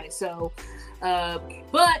fasciitis. So,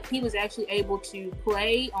 but he was actually able to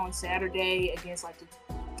play on Saturday against like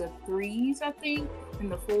the threes, I think, and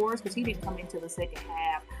the fours, because he didn't come into the second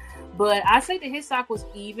half. But I say that his stock was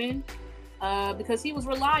even because he was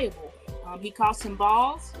reliable. He caught some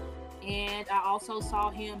balls, and I also saw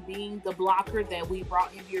him being the blocker that we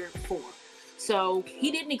brought him here for. So he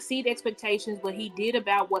didn't exceed expectations, but he did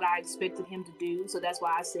about what I expected him to do. So that's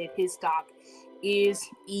why I said his stock is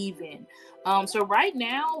even. So right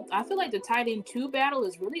now, I feel like the tight end 2 battle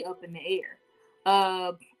is really up in the air.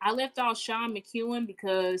 I left off Sean McEwen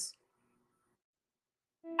because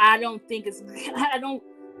I don't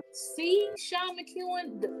see Sean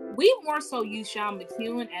McEwen. We more so use Sean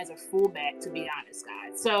McEwen as a fullback, to be honest,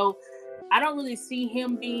 guys. So I don't really see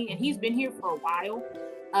him being, and he's been here for a while.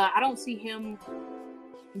 I don't see him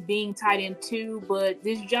being tight end 2, but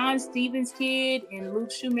this John Stevens kid and Luke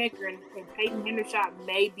Shoemaker and Peyton Hendershot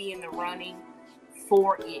may be in the running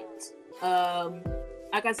for it.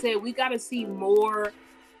 Like I said, we got to see more.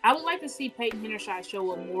 I would like to see Peyton Hendershot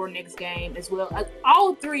show up more next game as well.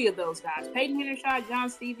 All 3 of those guys, Peyton Hendershot, John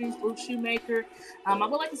Stevens, Luke Shoemaker, I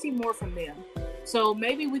would like to see more from them. So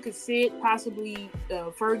maybe we could possibly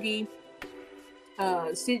Fergie,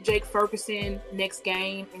 sit Jake Ferguson next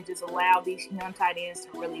game and just allow these young tight ends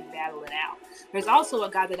to really battle it out. There's also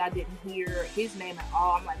a guy that I didn't hear his name at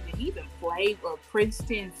all. I'm like, did he even play?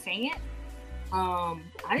 Princeton Fant?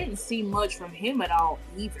 I didn't see much from him at all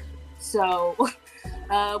either. So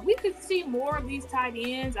we could see more of these tight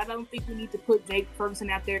ends. I don't think we need to put Jake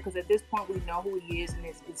Ferguson out there, because at this point we know who he is, and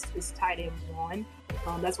it's tight end 1.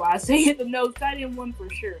 That's why I say it the nose, tight end 1 for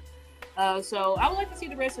sure. So I would like to see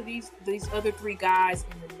the rest of these other 3 guys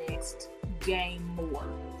in the next game more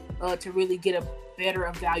to really get a better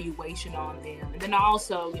evaluation on them. And then I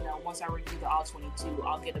also, once I review the all 22,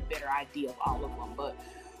 I'll get a better idea of all of them. But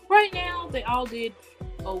right now, they all did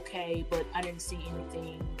okay, but I didn't see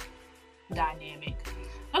anything dynamic.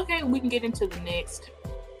 Okay, we can get into the next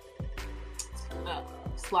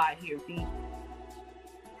slide here, B.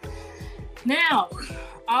 Now,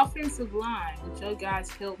 offensive line. Would you guys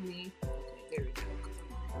help me? Okay, there we go.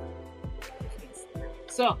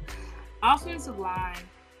 So, offensive line.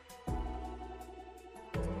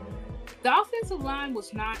 The offensive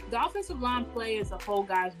line play as a whole,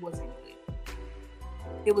 guys, wasn't good.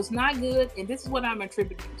 It was not good, and this is what I'm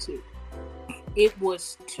attributing to. It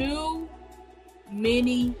was too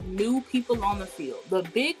many new people on the field. The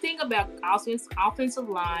big thing about offensive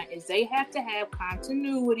line is they have to have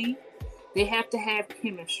continuity. They have to have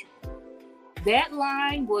chemistry. That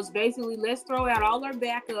line was basically, let's throw out all our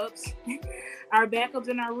backups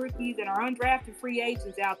and our rookies and our undrafted free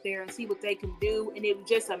agents out there and see what they can do. And it was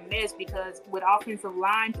just a mess, because with offensive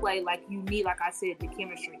line play, like, you need, like I said, the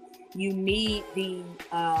chemistry. You need the,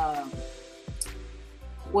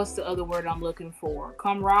 what's the other word I'm looking for?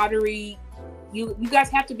 Camaraderie. You guys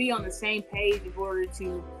have to be on the same page in order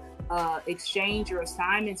to exchange your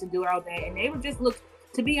assignments and do all that. And they were just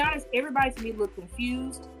to be honest, everybody to me looked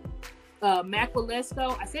confused. Mac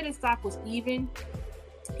Valesco, I said his stock was even.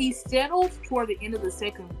 He settled toward the end of the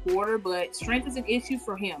second quarter, but strength is an issue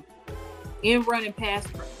for him. In running pass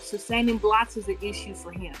pro, sustaining blocks is an issue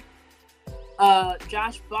for him.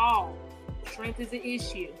 Josh Ball, strength is an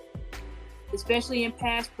issue, especially in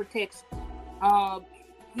pass protection.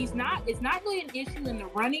 It's not really an issue in the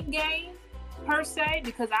running game per se,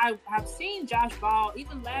 because I've seen Josh Ball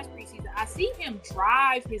even last preseason. I see him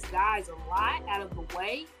drive his guys a lot out of the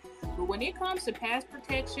way, but when it comes to pass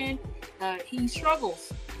protection, he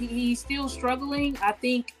struggles. He's still struggling. I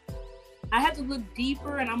think I have to look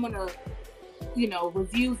deeper, and I'm gonna,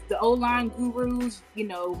 review the O-line gurus,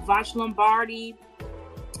 Vash Lombardi,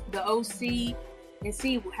 the OC, and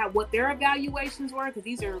see what their evaluations were, because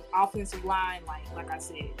these are offensive line, like I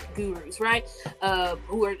said, gurus, right?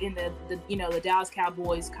 Who are in the Dallas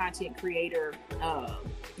Cowboys content creator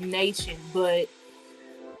nation. But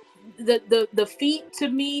the feet, to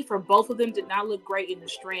me, for both of them did not look great in the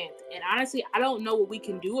strength. And honestly, I don't know what we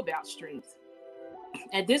can do about strength.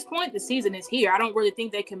 At this point, the season is here. I don't really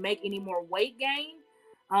think they can make any more weight gain.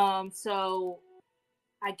 So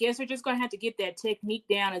I guess they're just going to have to get that technique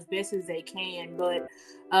down as best as they can. But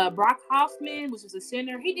Brock Hoffman, which was a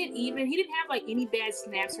center, he didn't have like any bad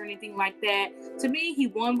snaps or anything like that. To me, he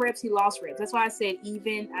won reps, he lost reps. That's why I said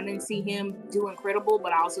even. I didn't see him do incredible,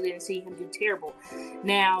 but I also didn't see him do terrible.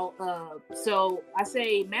 Now, so I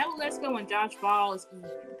say Matt Lesko and Josh Ball is even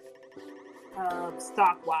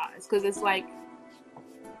stock-wise, because it's like,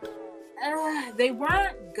 they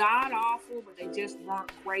weren't god-awful, but they just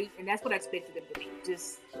weren't great, and that's what I expected them to be.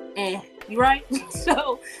 Just, you right?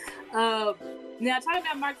 So, now talking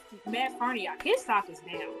about Matt Farniok, his stock is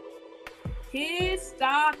down. His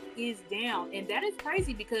stock is down, and that is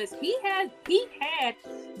crazy because he had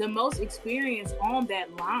the most experience on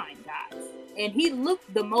that line, guys, and he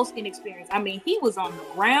looked the most inexperienced. I mean, he was on the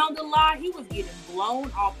ground a lot. He was getting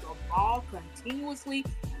blown off the ball continuously.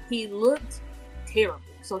 He looked terrible.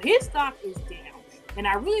 So his stock is down. And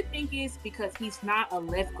I really think it's because he's not a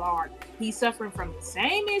left guard. He's suffering from the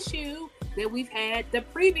same issue that we've had the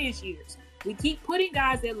previous years. We keep putting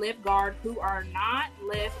guys at left guard who are not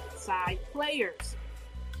left side players,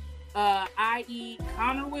 i.e.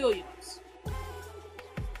 Connor Williams.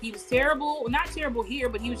 He was terrible, not terrible here,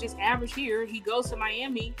 but he was just average here. He goes to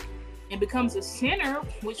Miami and becomes a center,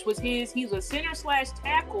 which was he's a center /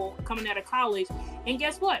 tackle coming out of college. And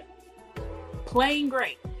guess what? Playing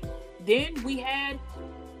great. Then we had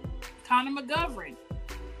Connor McGovern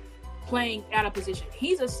playing out of position.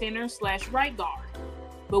 He's a center / right guard,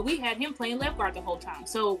 but we had him playing left guard the whole time.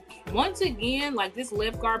 So once again, like this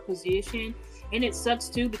left guard position, and it sucks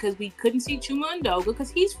too because we couldn't see Chuma Ndoga because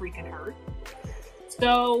he's freaking hurt.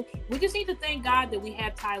 So we just need to thank God that we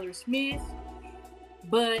have Tyler Smith.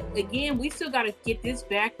 But again, we still got to get this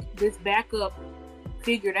backup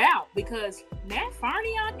figured out because Matt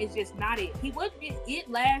Farniok is just not it. He wasn't it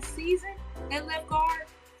last season at left guard,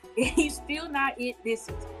 and he's still not it this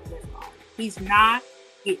season at left guard. He's not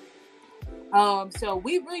it. So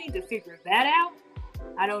we really need to figure that out.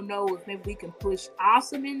 I don't know if maybe we can push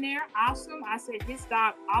Awesome in there. Awesome, I said his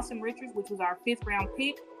stock, Awesome Richards, which was our 5th round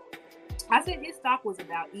pick, I said his stock was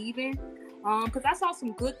about even because I saw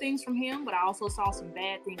some good things from him, but I also saw some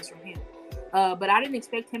bad things from him. But I didn't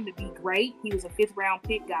expect him to be great. He was a 5th round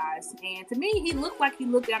pick, guys. And to me, he looked like he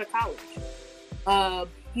looked out of college.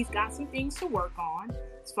 He's got some things to work on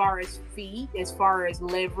as far as feet, as far as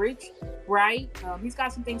leverage, right? He's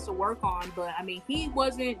got some things to work on, but I mean, he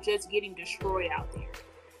wasn't just getting destroyed out there.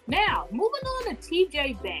 Now, moving on to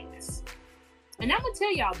TJ Bass. And I'm going to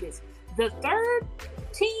tell y'all this. The 3rd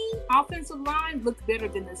team offensive line looked better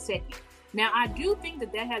than the 2nd. Now, I do think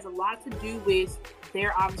that has a lot to do with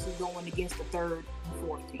they're obviously going against the 3rd and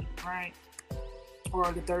 4th team, right?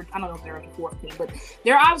 Or the 3rd, I don't know if they're the 4th team, but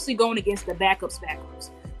they're obviously going against the backups.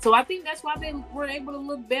 So I think that's why they were able to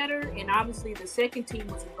look better. And obviously the 2nd team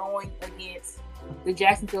was going against the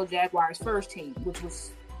Jacksonville Jaguars 1st team, which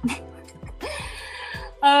was,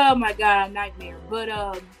 oh my God, a nightmare. But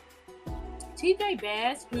TJ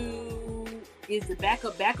Bass, who is the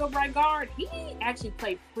backup right guard, he actually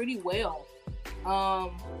played pretty well.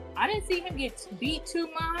 I didn't see him get beat too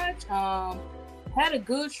much. Had a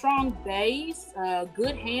good, strong base,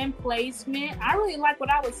 good hand placement. I really like what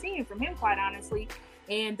I was seeing from him, quite honestly.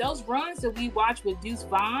 And those runs that we watched with Deuce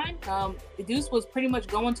Vaughn, Deuce was pretty much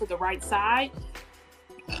going to the right side.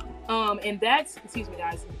 And that's, excuse me,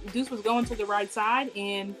 guys, Deuce was going to the right side.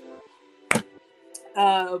 And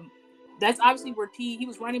that's obviously where he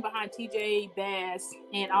was running behind TJ Bass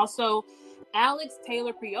and also Alex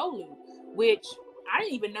Taylor-Priolu, which I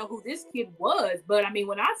didn't even know who this kid was. But, I mean,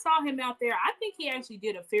 when I saw him out there, I think he actually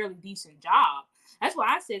did a fairly decent job. That's why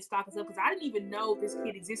I said stock is up, because I didn't even know this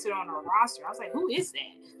kid existed on our roster. I was like, who is that?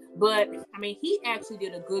 But, I mean, he actually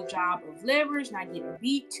did a good job of leverage, not getting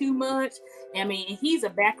beat too much. I mean, he's a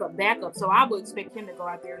backup. So I would expect him to go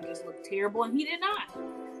out there and just look terrible, and he did not.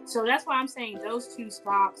 So that's why I'm saying those two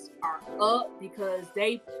stocks are up, because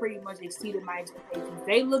they pretty much exceeded my expectations.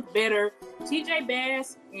 They look better. TJ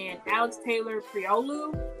Bass and Alex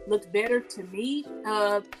Taylor-Priolu looked better to me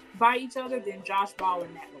by each other than Josh Ball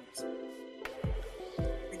and Matt Lewis.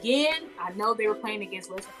 Again, I know they were playing against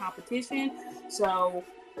lesser competition, so,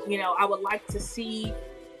 you know, I would like to see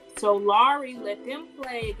Solari let them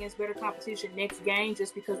play against better competition next game,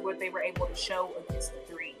 just because what they were able to show against the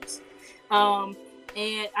threes.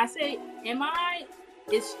 And I say,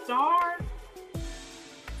 is Star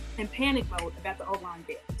in panic mode about the O-line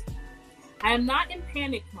depth? I am not in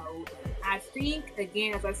panic mode. I think,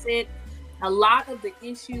 again, as I said, a lot of the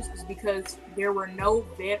issues was because there were no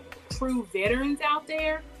true veterans out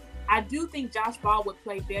there. I do think Josh Ball would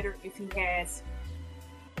play better if he has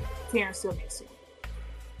Terrence Hill next to him.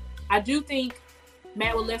 I do think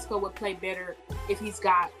Matt Waletzko would play better if he's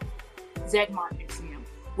got Zach Martin next to him,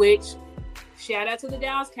 which shout out to the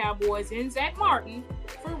Dallas Cowboys and Zach Martin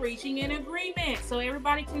for reaching an agreement. So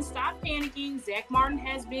everybody can stop panicking. Zach Martin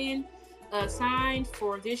has been signed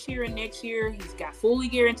for this year and next year. He's got fully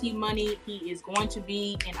guaranteed money. He is going to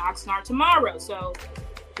be in Oxnard tomorrow. So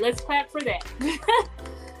let's clap for that.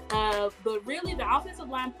 But really, the offensive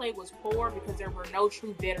line play was poor because there were no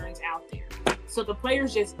true veterans out there. So the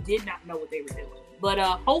players just did not know what they were doing. But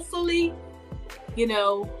hopefully, you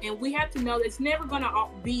know, and we have to know it's never going to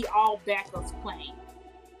be all backups playing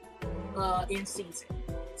in season.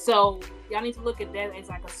 So y'all need to look at that as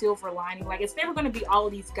like a silver lining. Like, it's never going to be all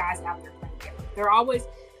of these guys out there playing together. They're always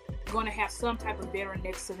going to have some type of veteran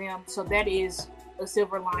next to them. So that is a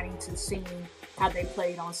silver lining to seeing how they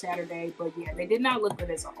played on Saturday. But yeah, they did not look good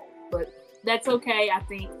as a whole. But that's okay. I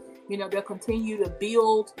think, you know, they'll continue to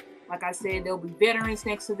build. Like I said, there'll be veterans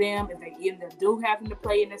next to them if they end up do having to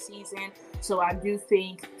play in the season. So I do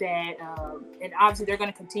think that, and obviously they're going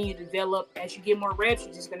to continue to develop. As you get more reps,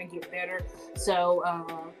 you're just going to get better. So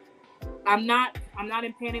I'm not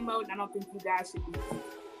in panic mode, and I don't think you guys should be.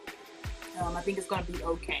 I think it's going to be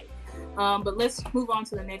okay. But let's move on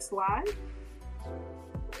to the next slide.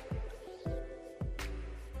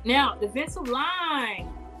 Now, defensive line.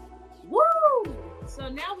 Woo! So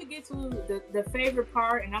now we get to the favorite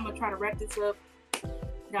part, and I'm going to try to wrap this up.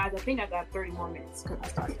 Guys, I think I got 30 more minutes because I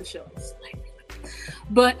started the show.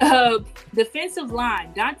 But defensive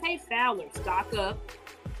line, Dante Fowler, stock up,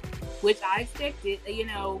 which I expected. You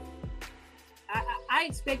know, I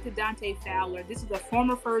expected Dante Fowler. This is a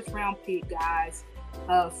former first-round pick, guys,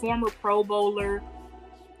 former Pro Bowler.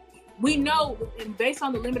 We know, and based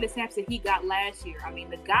on the limited snaps that he got last year, I mean,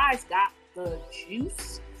 the guy's got the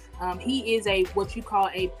juice. He is what you call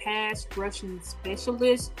a pass rushing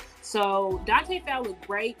specialist. So Dante Fowler,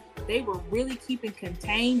 great. They were really keeping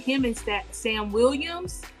contained. Him and Sam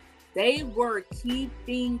Williams, they were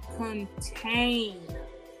keeping contained.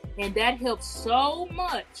 And that helps so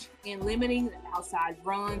much in limiting outside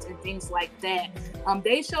runs and things like that.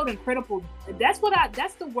 They showed incredible. That's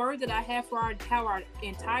the word that I have for how our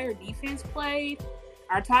entire defense played.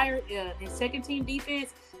 Our entire second team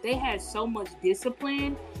defense, they had so much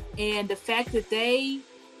discipline. And the fact that they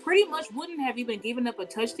pretty much wouldn't have even given up a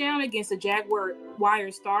touchdown against the Jaguars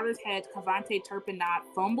starters had Cavante Turpin not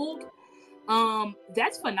fumbled.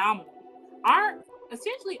 That's phenomenal. Our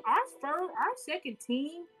second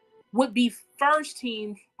team would be first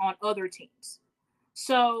team on other teams.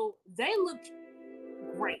 So they looked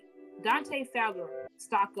great. Dante Fowler,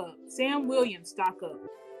 stock up. Sam Williams, stock up.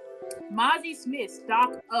 Mozzie Smith,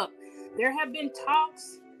 stock up. There have been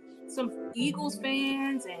talks, some Eagles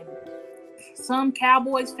fans and some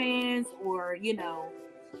Cowboys fans, or, you know,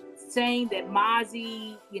 saying that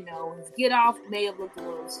Mozzie, you know, his get off may have looked a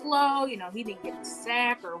little slow, you know, he didn't get a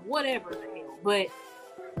sack or whatever the hell. But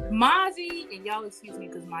Mozzie, and y'all excuse me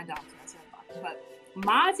because my dog's outside, but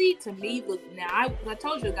Mozzie to me looked, now I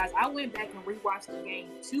told you guys, I went back and rewatched the game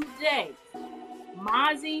today.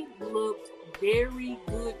 Mozzie looked very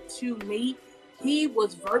good to me. He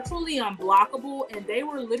was virtually unblockable, and they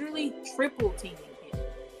were literally triple teaming him.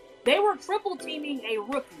 They were triple teaming a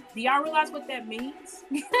rookie. Do y'all realize what that means?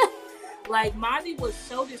 Like, Mozzie was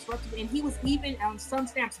so disruptive, and he was even on some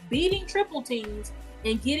snaps beating triple teams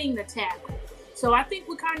and getting the tackle. So I think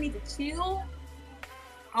we kind of need to chill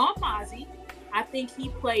on Mozzie. I think he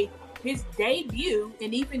played his debut,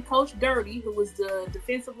 and even Coach Dirty, who was the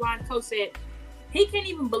defensive line coach, said he can't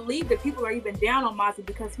even believe that people are even down on Mozzie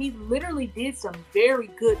because he literally did some very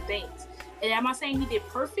good things. And am I saying he did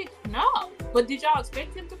perfect? No. But did y'all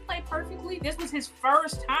expect him to play perfectly? This was his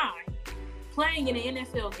first time playing in an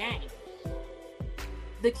NFL game.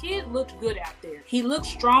 The kid looked good out there. He looked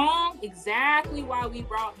strong, exactly why we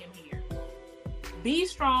brought him here. Be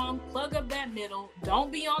strong, plug up that middle,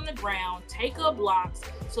 don't be on the ground, take up blocks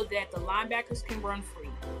so that the linebackers can run free.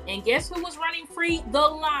 And guess who was running free? The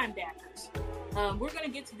linebackers. We're going to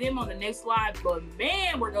get to them on the next slide, but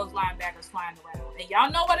man, were those linebackers flying around. And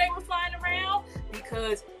y'all know why they were flying around?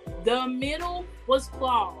 Because the middle was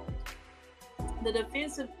clogged. The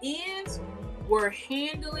defensive ends were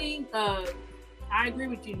handling, I agree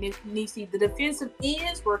with you, Nisi. The defensive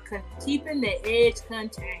ends were keeping the edge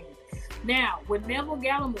contained. Now, with Neville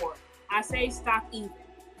Gallimore, I say stock even.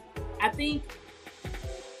 I think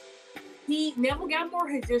Neville Gallimore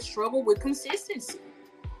has just struggled with consistency.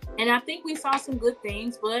 And I think we saw some good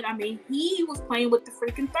things, but I mean, he was playing with the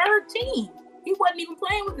freaking third team. He wasn't even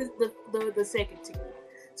playing with the second team.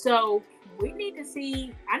 So I need to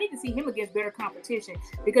see him against better competition,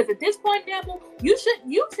 because at this point, Neville, you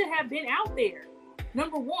should have been out there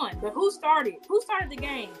number one. But who started? Who started the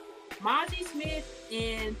game? Mozzie Smith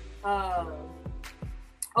and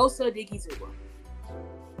Osa Digizua.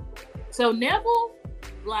 So Neville,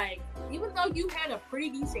 like, even though you had a pretty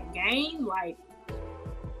decent game, like,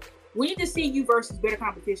 we need to see you versus better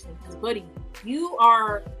competition. Because, buddy,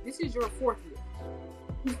 this is your fourth year.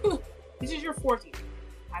 This is your fourth year,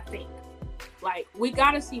 I think. Like, we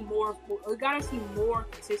gotta see more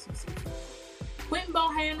consistency. Quentin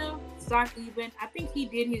Bohanna, stock even. I think he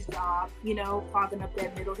did his job, clogging up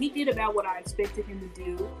that middle. He did about what I expected him to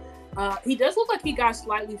do. He does look like he got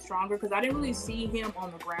slightly stronger because I didn't really see him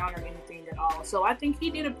on the ground or anything at all. So I think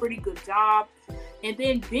he did a pretty good job. And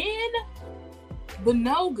then Ben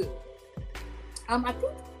Benogu. I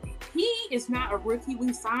think he is not a rookie.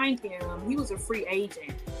 We signed him. He was a free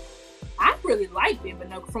agent. I really like Ben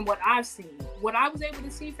Benogu from what I've seen. What I was able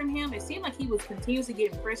to see from him, it seemed like he was continuously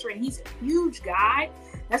getting pressure, and he's a huge guy.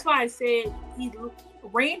 That's why I said he's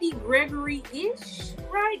Randy Gregory-ish,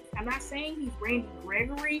 right? I'm not saying he's Randy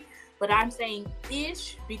Gregory, but I'm saying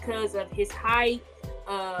ish because of his height.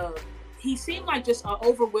 He seemed like just an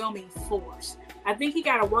overwhelming force. I think he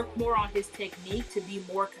got to work more on his technique to be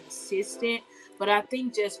more consistent. But I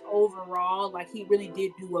think just overall, like, he really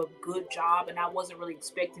did do a good job, and I wasn't really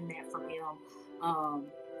expecting that from him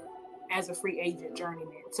as a free agent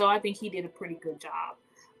journeyman. So I think he did a pretty good job.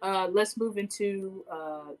 Let's move into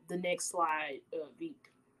the next slide, Veep.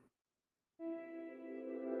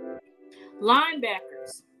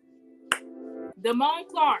 Linebackers. Damone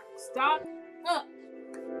Clark, stop up.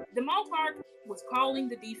 Damone Clark was calling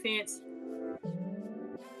the defense.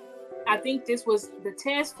 I think this was the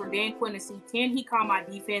test for Dan Quinn to see, can he call my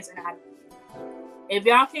defense? And if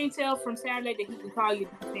y'all can't tell from Saturday that he can call your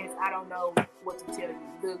defense, I don't know what to tell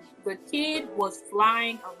you. The kid was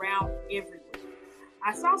flying around everywhere.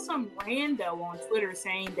 I saw some rando on Twitter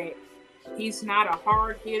saying that he's not a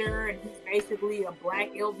hard hitter and he's basically a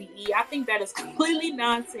black LVE. I think that is completely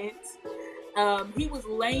nonsense. He was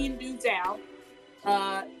laying dudes out.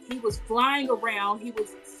 He was flying around. He was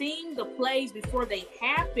seeing the plays before they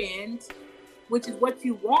happened, which is what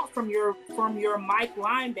you want from your Mike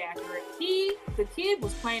linebacker. The kid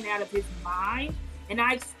was playing out of his mind, and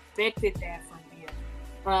I expected that from him.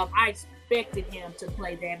 I expected him to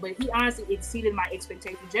play that, but he honestly exceeded my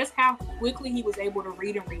expectations. Just how quickly he was able to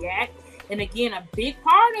read and react. And again, a big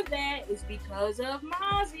part of that is because of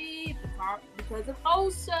Mozzie, because of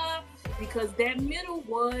Osa, because that middle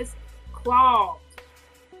was clogged.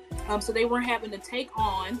 So they weren't having to take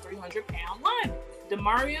on 300-pound linemen.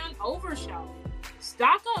 Demarion Overshaw,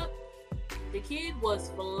 stock up. The kid was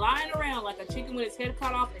flying around like a chicken with his head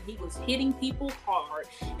cut off, and he was hitting people hard.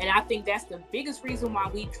 And I think that's the biggest reason why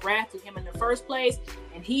we drafted him in the first place.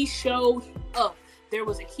 And he showed up. There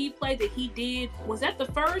was a key play that he did. Was that the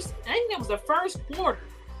first? I think that was the first quarter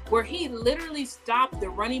where he literally stopped the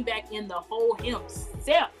running back in the hole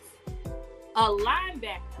himself. A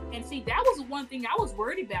linebacker. And see, that was one thing I was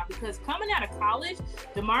worried about, because coming out of college,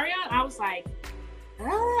 Demarion, I was like,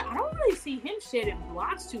 I don't really see him shedding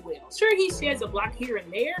blocks too well. Sure, he sheds a block here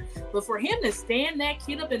and there, but for him to stand that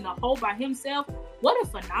kid up in the hole by himself, what a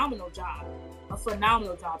phenomenal job. A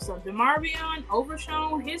phenomenal job. So Demarion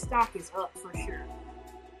Overshawn, his stock is up for sure.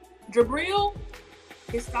 Jabril,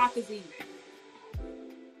 his stock is even.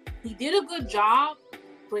 He did a good job,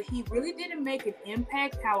 but he really didn't make an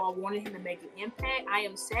impact how I wanted him to make an impact. I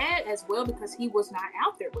am sad as well because he was not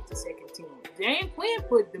out there with the second team. Dan Quinn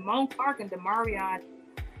put Damone Clark and Demarion.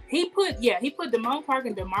 He put Damone Clark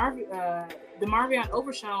and Demarion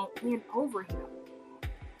Overshawn in over him.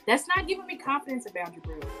 That's not giving me confidence about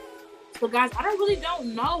Jabril. So guys, I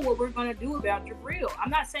don't know what we're gonna do about Jabril. I'm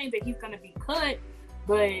not saying that he's gonna be cut,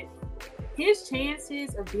 but his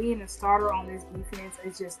chances of being a starter on this defense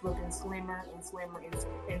is just looking slimmer and slimmer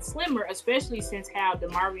and slimmer, especially since how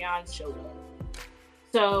Demarion showed up.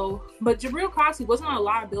 So, but Jabril Cox, he wasn't a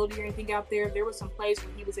liability or anything out there. There were some plays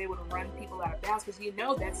where he was able to run people out of bounds because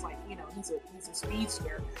that's like, he's a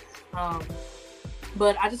speedster.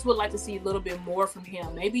 But I just would like to see a little bit more from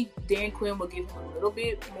him. Maybe Dan Quinn will give him a little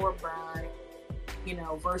bit more burn,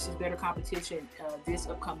 versus better competition this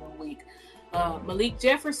upcoming week. Malik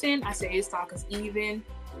Jefferson, I say his stock is even.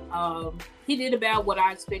 He did about what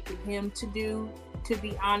I expected him to do, to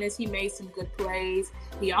be honest. He made some good plays.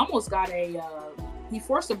 He almost got he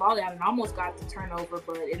forced the ball out and almost got the turnover,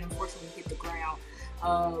 but it unfortunately hit the ground.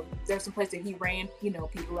 There's some plays that he ran,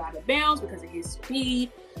 people out of bounds because of his speed,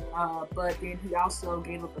 but then he also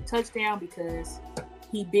gave up a touchdown because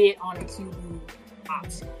he bid on a QB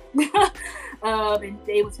option. And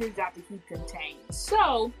it was his job to keep contained.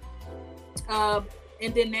 So,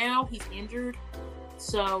 and then now he's injured.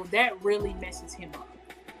 So that really messes him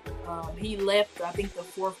up. He left, I think, the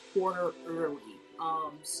fourth quarter early.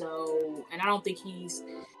 And I don't think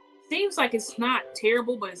seems like it's not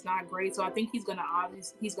terrible, but it's not great. So I think he's gonna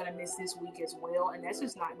miss this week as well, and that's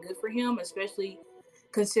just not good for him, especially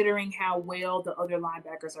considering how well the other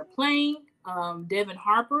linebackers are playing. Devin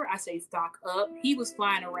Harper, I say stock up. He was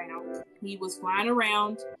flying around.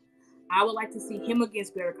 I would like to see him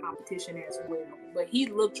against better competition as well. But he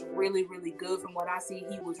looked really, really good from what I see.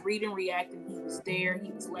 He was reading, reacting. He was there.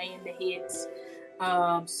 He was laying the hits.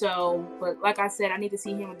 But like I said, I need to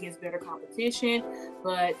see him against better competition.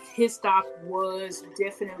 But his stock was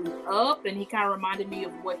definitely up, and he kind of reminded me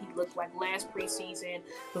of what he looked like last preseason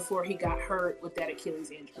before he got hurt with that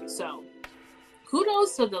Achilles injury. So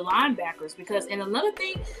kudos to the linebackers and another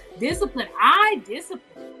thing, discipline.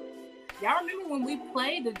 Y'all remember when we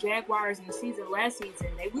played the Jaguars in the season last season,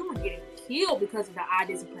 we were getting killed because of the eye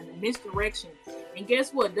discipline, the misdirection. And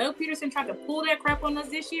guess what? Doug Peterson tried to pull that crap on us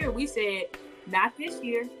this year. We said, not this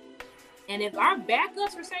year. And if our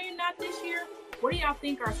backups are saying not this year, what do y'all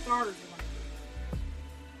think our starters are going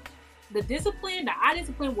to do? The discipline, the eye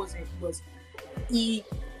discipline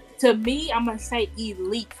to me, I'm going to say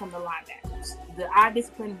elite from the linebackers. The eye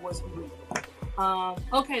discipline was elite.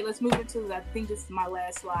 Okay, let's move into, I think this is my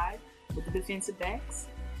last slide with the defensive backs.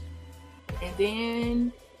 And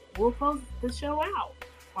then we'll close the show out.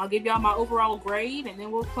 I'll give y'all my overall grade, and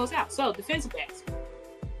then we'll close out. So, defensive backs.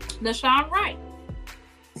 Nashawn Wright,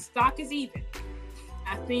 stock is even.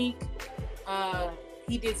 I think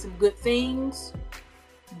he did some good things,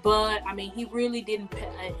 but I mean, he really didn't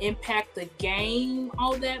impact the game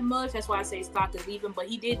all that much. That's why I say stock is even, but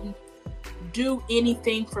he didn't do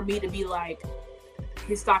anything for me to be like,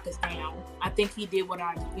 his stock is down. I think he did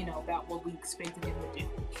about what we expected him to do.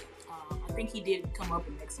 I think he did come up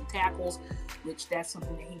and make some tackles, which that's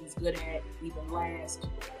something that he was good at even last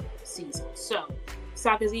season. So,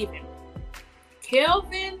 stock is even.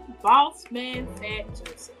 Kelvin Bossman Fat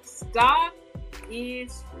Joseph, stock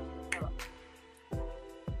is up.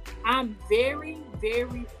 I'm very,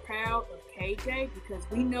 very proud of KJ because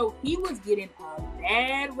we know he was getting a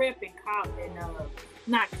bad rep in college,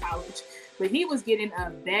 not college, but he was getting a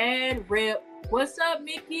bad rep. What's up,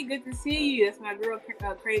 Mickey? Good to see you. That's my girl,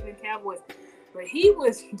 Craven Cowboys. But he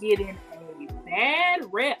was getting a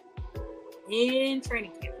bad rep in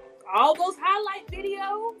training camp. All those highlight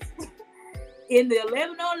videos in the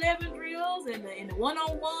 11-on-11 drills and the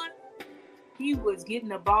one-on-one, he was getting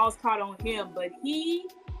the balls caught on him. But he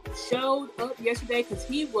showed up yesterday because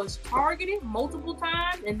he was targeted multiple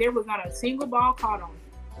times and there was not a single ball caught on him.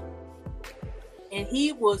 And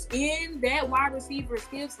he was in that wide receiver's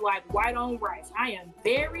hips like white on rice. I am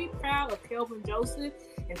very proud of Kelvin Joseph.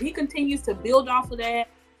 If he continues to build off of that,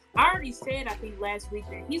 I already said, I think last week,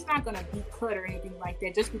 that he's not going to beat cut or anything like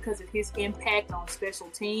that just because of his impact on special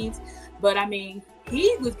teams. But, I mean,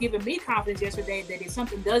 he was giving me confidence yesterday that if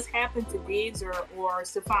something does happen to Diggs or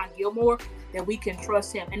Stephon Gilmore, that we can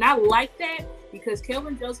trust him. And I like that because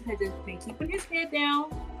Kelvin Joseph has just been keeping his head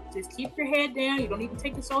down. Just keep your head down. You don't need to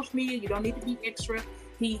take to social media. You don't need to be extra.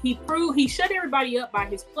 He shut everybody up by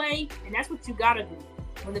his play, and that's what you got to do.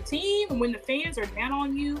 When the team and when the fans are down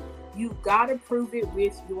on you, you've got to prove it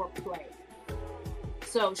with your play.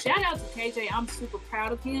 So shout out to KJ. I'm super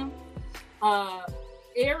proud of him.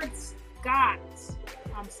 Eric Scott,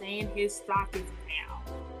 I'm saying his stock is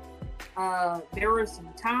down. There were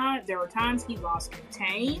times he lost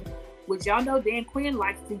contain, which y'all know Dan Quinn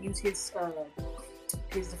likes to use his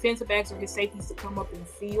defensive backs or his safeties to come up and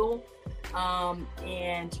field.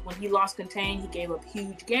 And when he lost contain, he gave up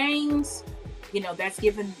huge gains. That's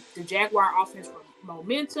given the Jaguar offense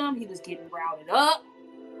momentum. He was getting routed up.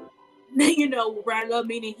 Routed up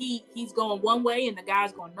meaning he's going one way and the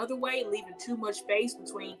guy's going another way, leaving too much space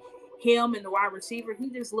between him and the wide receiver. He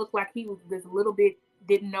just looked like he was just a little bit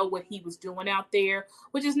didn't know what he was doing out there,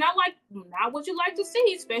 which is not what you like to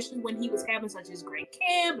see, especially when he was having such a great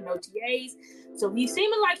camp and OTAs. So he's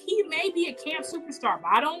seeming like he may be a camp superstar, but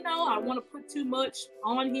I don't know. I don't want to put too much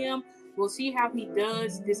on him. We'll see how he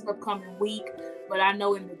does this upcoming week, but I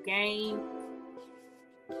know in the game,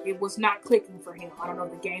 it was not clicking for him. I don't know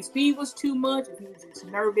if the game speed was too much, if he was just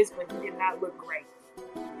nervous, but he did not look great.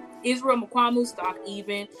 Israel Mukuamu, stock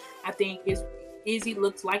even. I think Izzy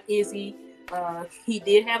looks like Izzy. He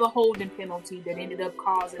did have a holding penalty that ended up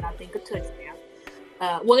causing, I think, a touchdown.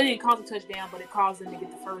 Well, it didn't cause a touchdown, but it caused them to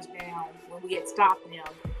get the first down when we had stopped them,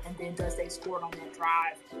 and then they scored on that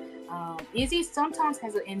drive. Izzy sometimes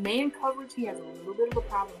in man coverage, he has a little bit of a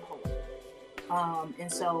problem holding.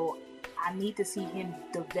 And so I need to see him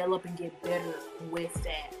develop and get better with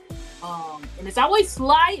that. And it's always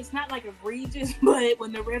slight. It's not like egregious, but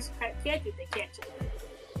when the refs catch it, they catch it.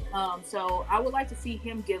 So I would like to see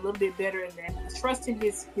him get a little bit better in that, trusting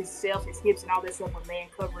himself, his hips, and all that stuff with man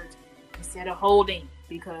coverage instead of holding.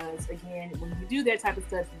 Because again, when you do that type of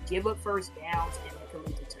stuff, you give up first downs and it can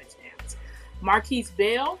lead to touchdowns. Marquise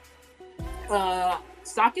Bell,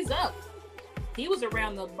 stock is up. He was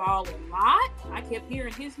around the ball a lot. I kept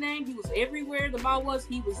hearing his name. He was everywhere the ball was.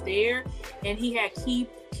 He was there, and he had key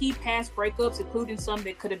pass breakups, including some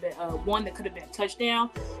that could have been one that could have been a touchdown.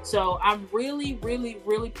 So I'm really, really,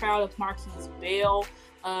 really proud of Marquise Bell.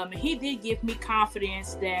 He did give me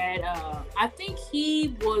confidence that I think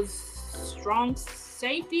he was strong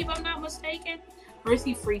safety, if I'm not mistaken, or is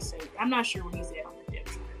he free safety? I'm not sure where he's at on the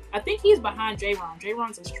depth chart. I think he's behind J-Ron.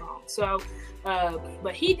 J-Ron's a strong. So,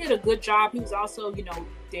 but he did a good job. He was also,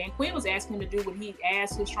 Dan Quinn was asking him to do what he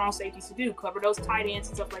asked his strong safeties to do, cover those tight ends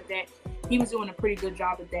and stuff like that. He was doing a pretty good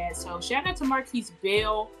job at that. So shout out to Marquise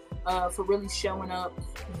Bell for really showing up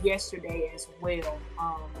yesterday as well,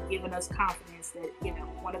 giving us confidence that,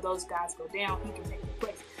 one of those guys go down, he can take the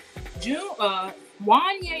place.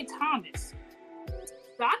 Wanye Thomas,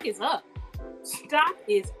 stock is up. Stock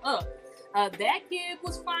is up. That kid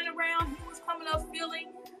was flying around. He was coming up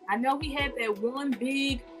feeling. I know he had that one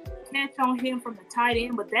big catch on him from the tight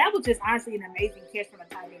end, but that was just honestly an amazing catch from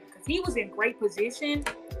the tight end because he was in great position.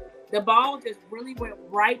 The ball just really went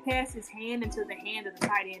right past his hand into the hand of the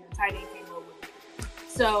tight end. The tight end came over.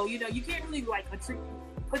 So, you can't really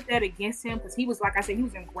put that against him because he was, like I said, he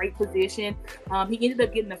was in great position. He ended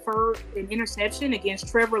up getting an interception against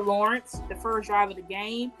Trevor Lawrence, the first drive of the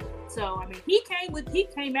game. So, I mean, he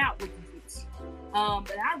came out with the juice. But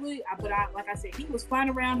like I said, he was flying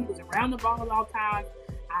around. He was around the ball all the time.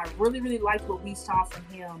 I really, really liked what we saw from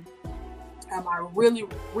him. I really,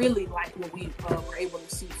 really liked what we were able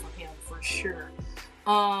to see from him for sure.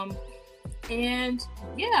 And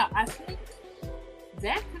yeah, I think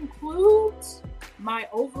that concludes my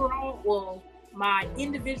my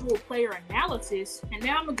individual player analysis. And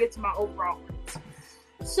now I'm going to get to my overall grades.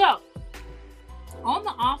 So, on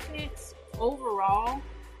the offense, overall,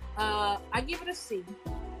 I give it a C.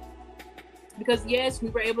 Because yes, we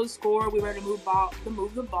were able to score, we were able to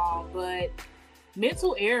move the ball, but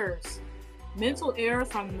mental errors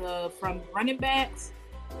from running backs,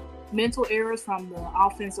 mental errors from the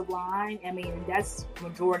offensive line. I mean, that's the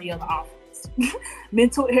majority of the offense.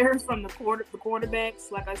 Mental errors from the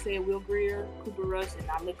quarterbacks, like I said, Will Grier, Cooper Rush did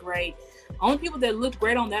not look great. Only people that looked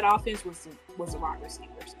great on that offense was the wide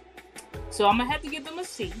receivers. So I'm gonna have to give them a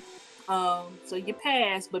C. So you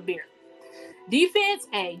pass, but barely. Defense,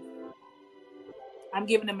 A. I'm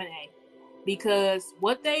giving them an A because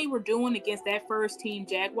what they were doing against that first team,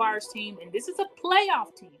 Jaguars team, and this is a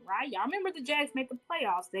playoff team, right? Y'all remember the Jags made the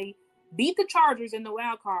playoffs. They beat the Chargers in the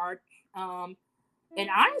wild card, and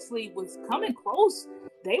honestly was coming close.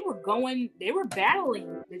 They were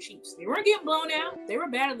battling the Chiefs. They weren't getting blown out. They were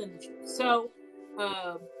battling the Chiefs. So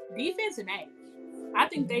defense an A. I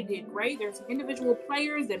think they did great. There's some individual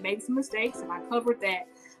players that made some mistakes, and I covered that.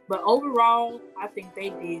 But overall, I think they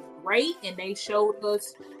did great, and they showed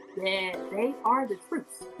us that they are the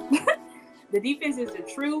truth. The defense is the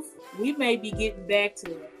truth. We may be getting back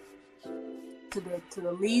to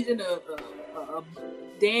the legion of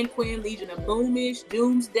Dan Quinn, legion of Boomish,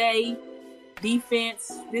 Doomsday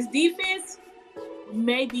defense. This defense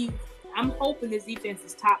I'm hoping this defense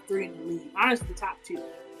is top 3 in the league. Honestly, top 2.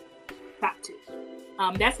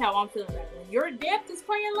 That's how I'm feeling about it. When your depth is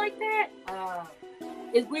playing like that,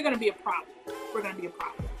 we're going to be a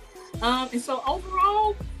problem. And so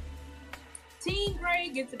overall, team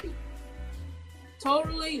grade gets a B.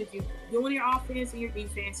 Totally, if you're doing your offense and your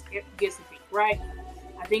defense, it gets a B, right?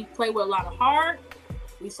 I think play with a lot of heart.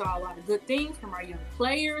 We saw a lot of good things from our young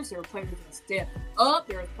players. There were players that stepped up.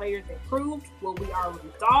 There were players that proved what we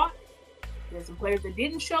already thought. There's some players that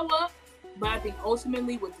didn't show up. But I think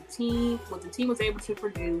ultimately what the team was able to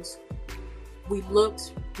produce, we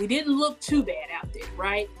didn't look too bad out there,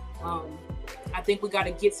 right? I think we got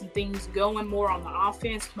to get some things going more on the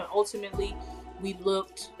offense, but ultimately we didn't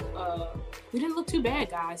look too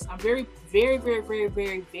bad, guys. I'm very, very, very, very,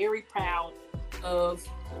 very, very proud of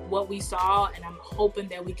what we saw, and I'm hoping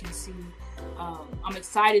that we can see. I'm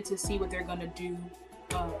excited to see what they're going to do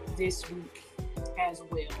this week as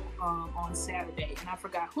well on Saturday. And I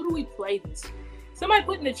forgot, who do we play this? Somebody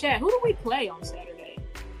put in the chat, who do we play on Saturday?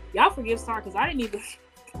 Y'all forgive Star because I didn't even.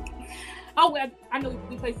 Oh, well, I know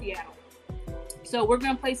we play Seattle. So we're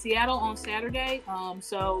going to play Seattle on Saturday.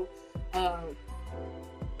 So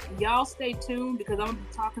y'all stay tuned because I'm going to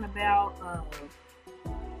be talking about,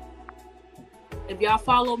 if y'all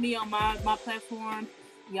follow me on my platform,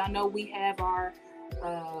 Y'all know we have our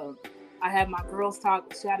I have my girls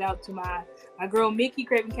talk. Shout out to my girl Mickey,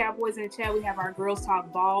 Craven Cowboys in the chat. We have our girls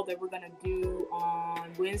talk ball that we're gonna do on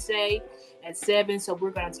Wednesday at 7. So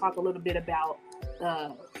we're gonna talk a little bit about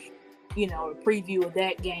a preview of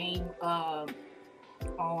that game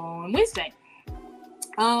on Wednesday.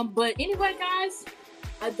 But anyway, guys,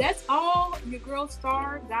 that's all your girl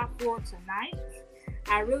Star got for tonight.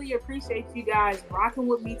 I really appreciate you guys rocking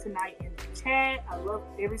with me tonight in the chat. I love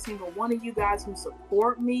every single one of you guys who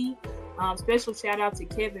support me. Special shout out to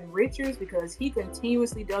Kevin Richards because he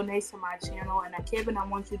continuously donates to my channel. And Kevin, I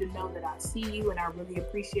want you to know that I see you and I really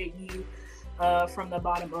appreciate you from the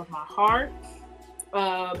bottom of my heart.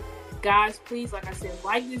 Guys, please, like I said,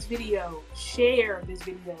 like this video, share this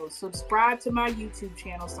video, subscribe to my YouTube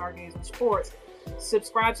channel, Stargazers Sports.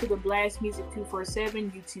 Subscribe to the Blast Music 247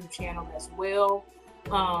 YouTube channel as well.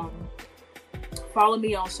 Follow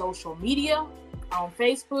me on social media. On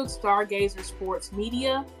Facebook, Stargazer Sports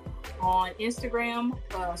Media. On Instagram,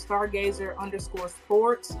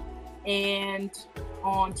 Stargazer_sports. And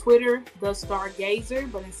on Twitter, The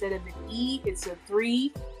Stargazer. But instead of an E, it's a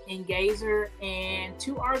 3 in Gazer and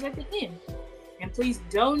 2 R's at the end. And please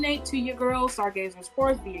donate to your girl, Stargazer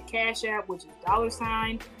Sports, via Cash App, which is $,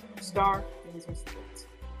 Stargazer Sports.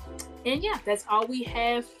 And yeah, that's all we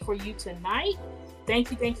have for you tonight.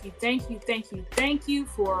 Thank you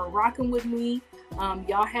for rocking with me.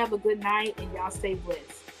 Y'all have a good night and y'all stay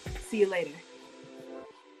blessed. See you later.